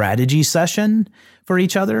almost a strategy session for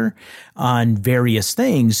each other on various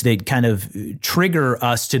things that kind of trigger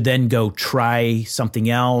us to then go try something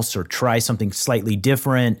else or try something slightly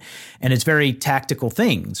different. And it's very tactical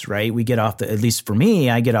things, right? We get off at least for me,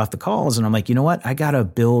 I get off the calls and I'm like, you know what? I got to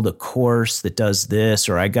build a course that does this,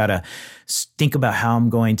 or I got to think about how I'm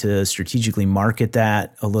going to strategically market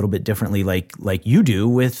that a little bit differently, like you do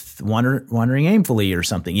with Wandering Aimfully or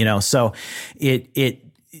something, So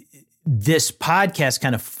this podcast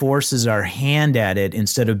kind of forces our hand at it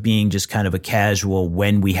instead of being just kind of a casual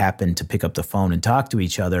when we happen to pick up the phone and talk to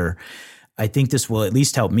each other. I think this will at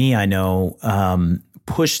least help me, I know,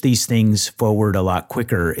 push these things forward a lot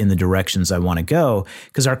quicker in the directions I want to go,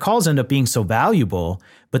 because our calls end up being so valuable,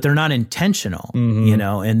 but they're not intentional,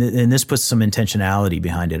 and this puts some intentionality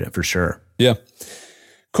behind it for sure. Yeah.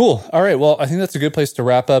 Cool. All right. Well, I think that's a good place to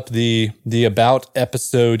wrap up the About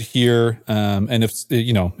episode here. And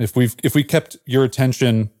if we kept your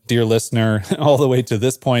attention, dear listener, all the way to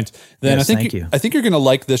this point, then yes, I think you're going to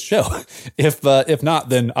like this show. If not,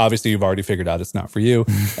 then obviously you've already figured out it's not for you.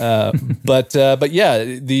 But yeah,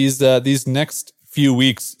 these next few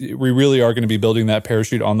weeks, we really are going to be building that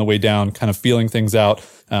parachute on the way down, kind of feeling things out.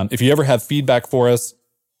 If you ever have feedback for us,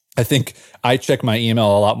 I think I check my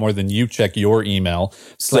email a lot more than you check your email.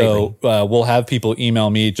 So we'll have people email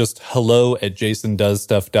me just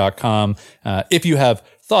hello@jasondoesstuff.com. If you have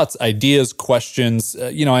thoughts, ideas, questions,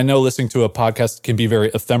 I know listening to a podcast can be very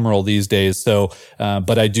ephemeral these days. So,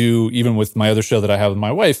 but I do, even with my other show that I have with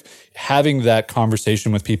my wife, having that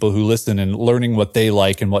conversation with people who listen and learning what they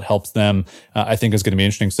like and what helps them, I think is going to be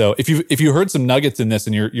interesting. So if you heard some nuggets in this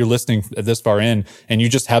and you're listening this far in and you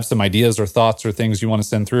just have some ideas or thoughts or things you want to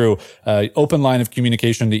send through, open line of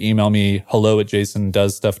communication to email me,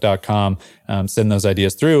 hello@jasondoesstuff.com, send those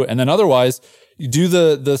ideas through. And then otherwise, you do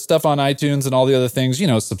the stuff on iTunes and all the other things,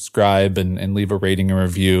 subscribe and leave a rating and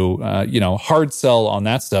review, hard sell on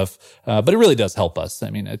that stuff. But it really does help us. I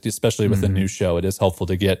mean, especially with a new show, it is helpful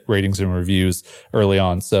to get ratings and reviews early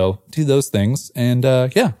on. So do those things. And I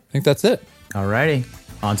think that's it. All righty.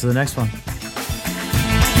 On to the next one.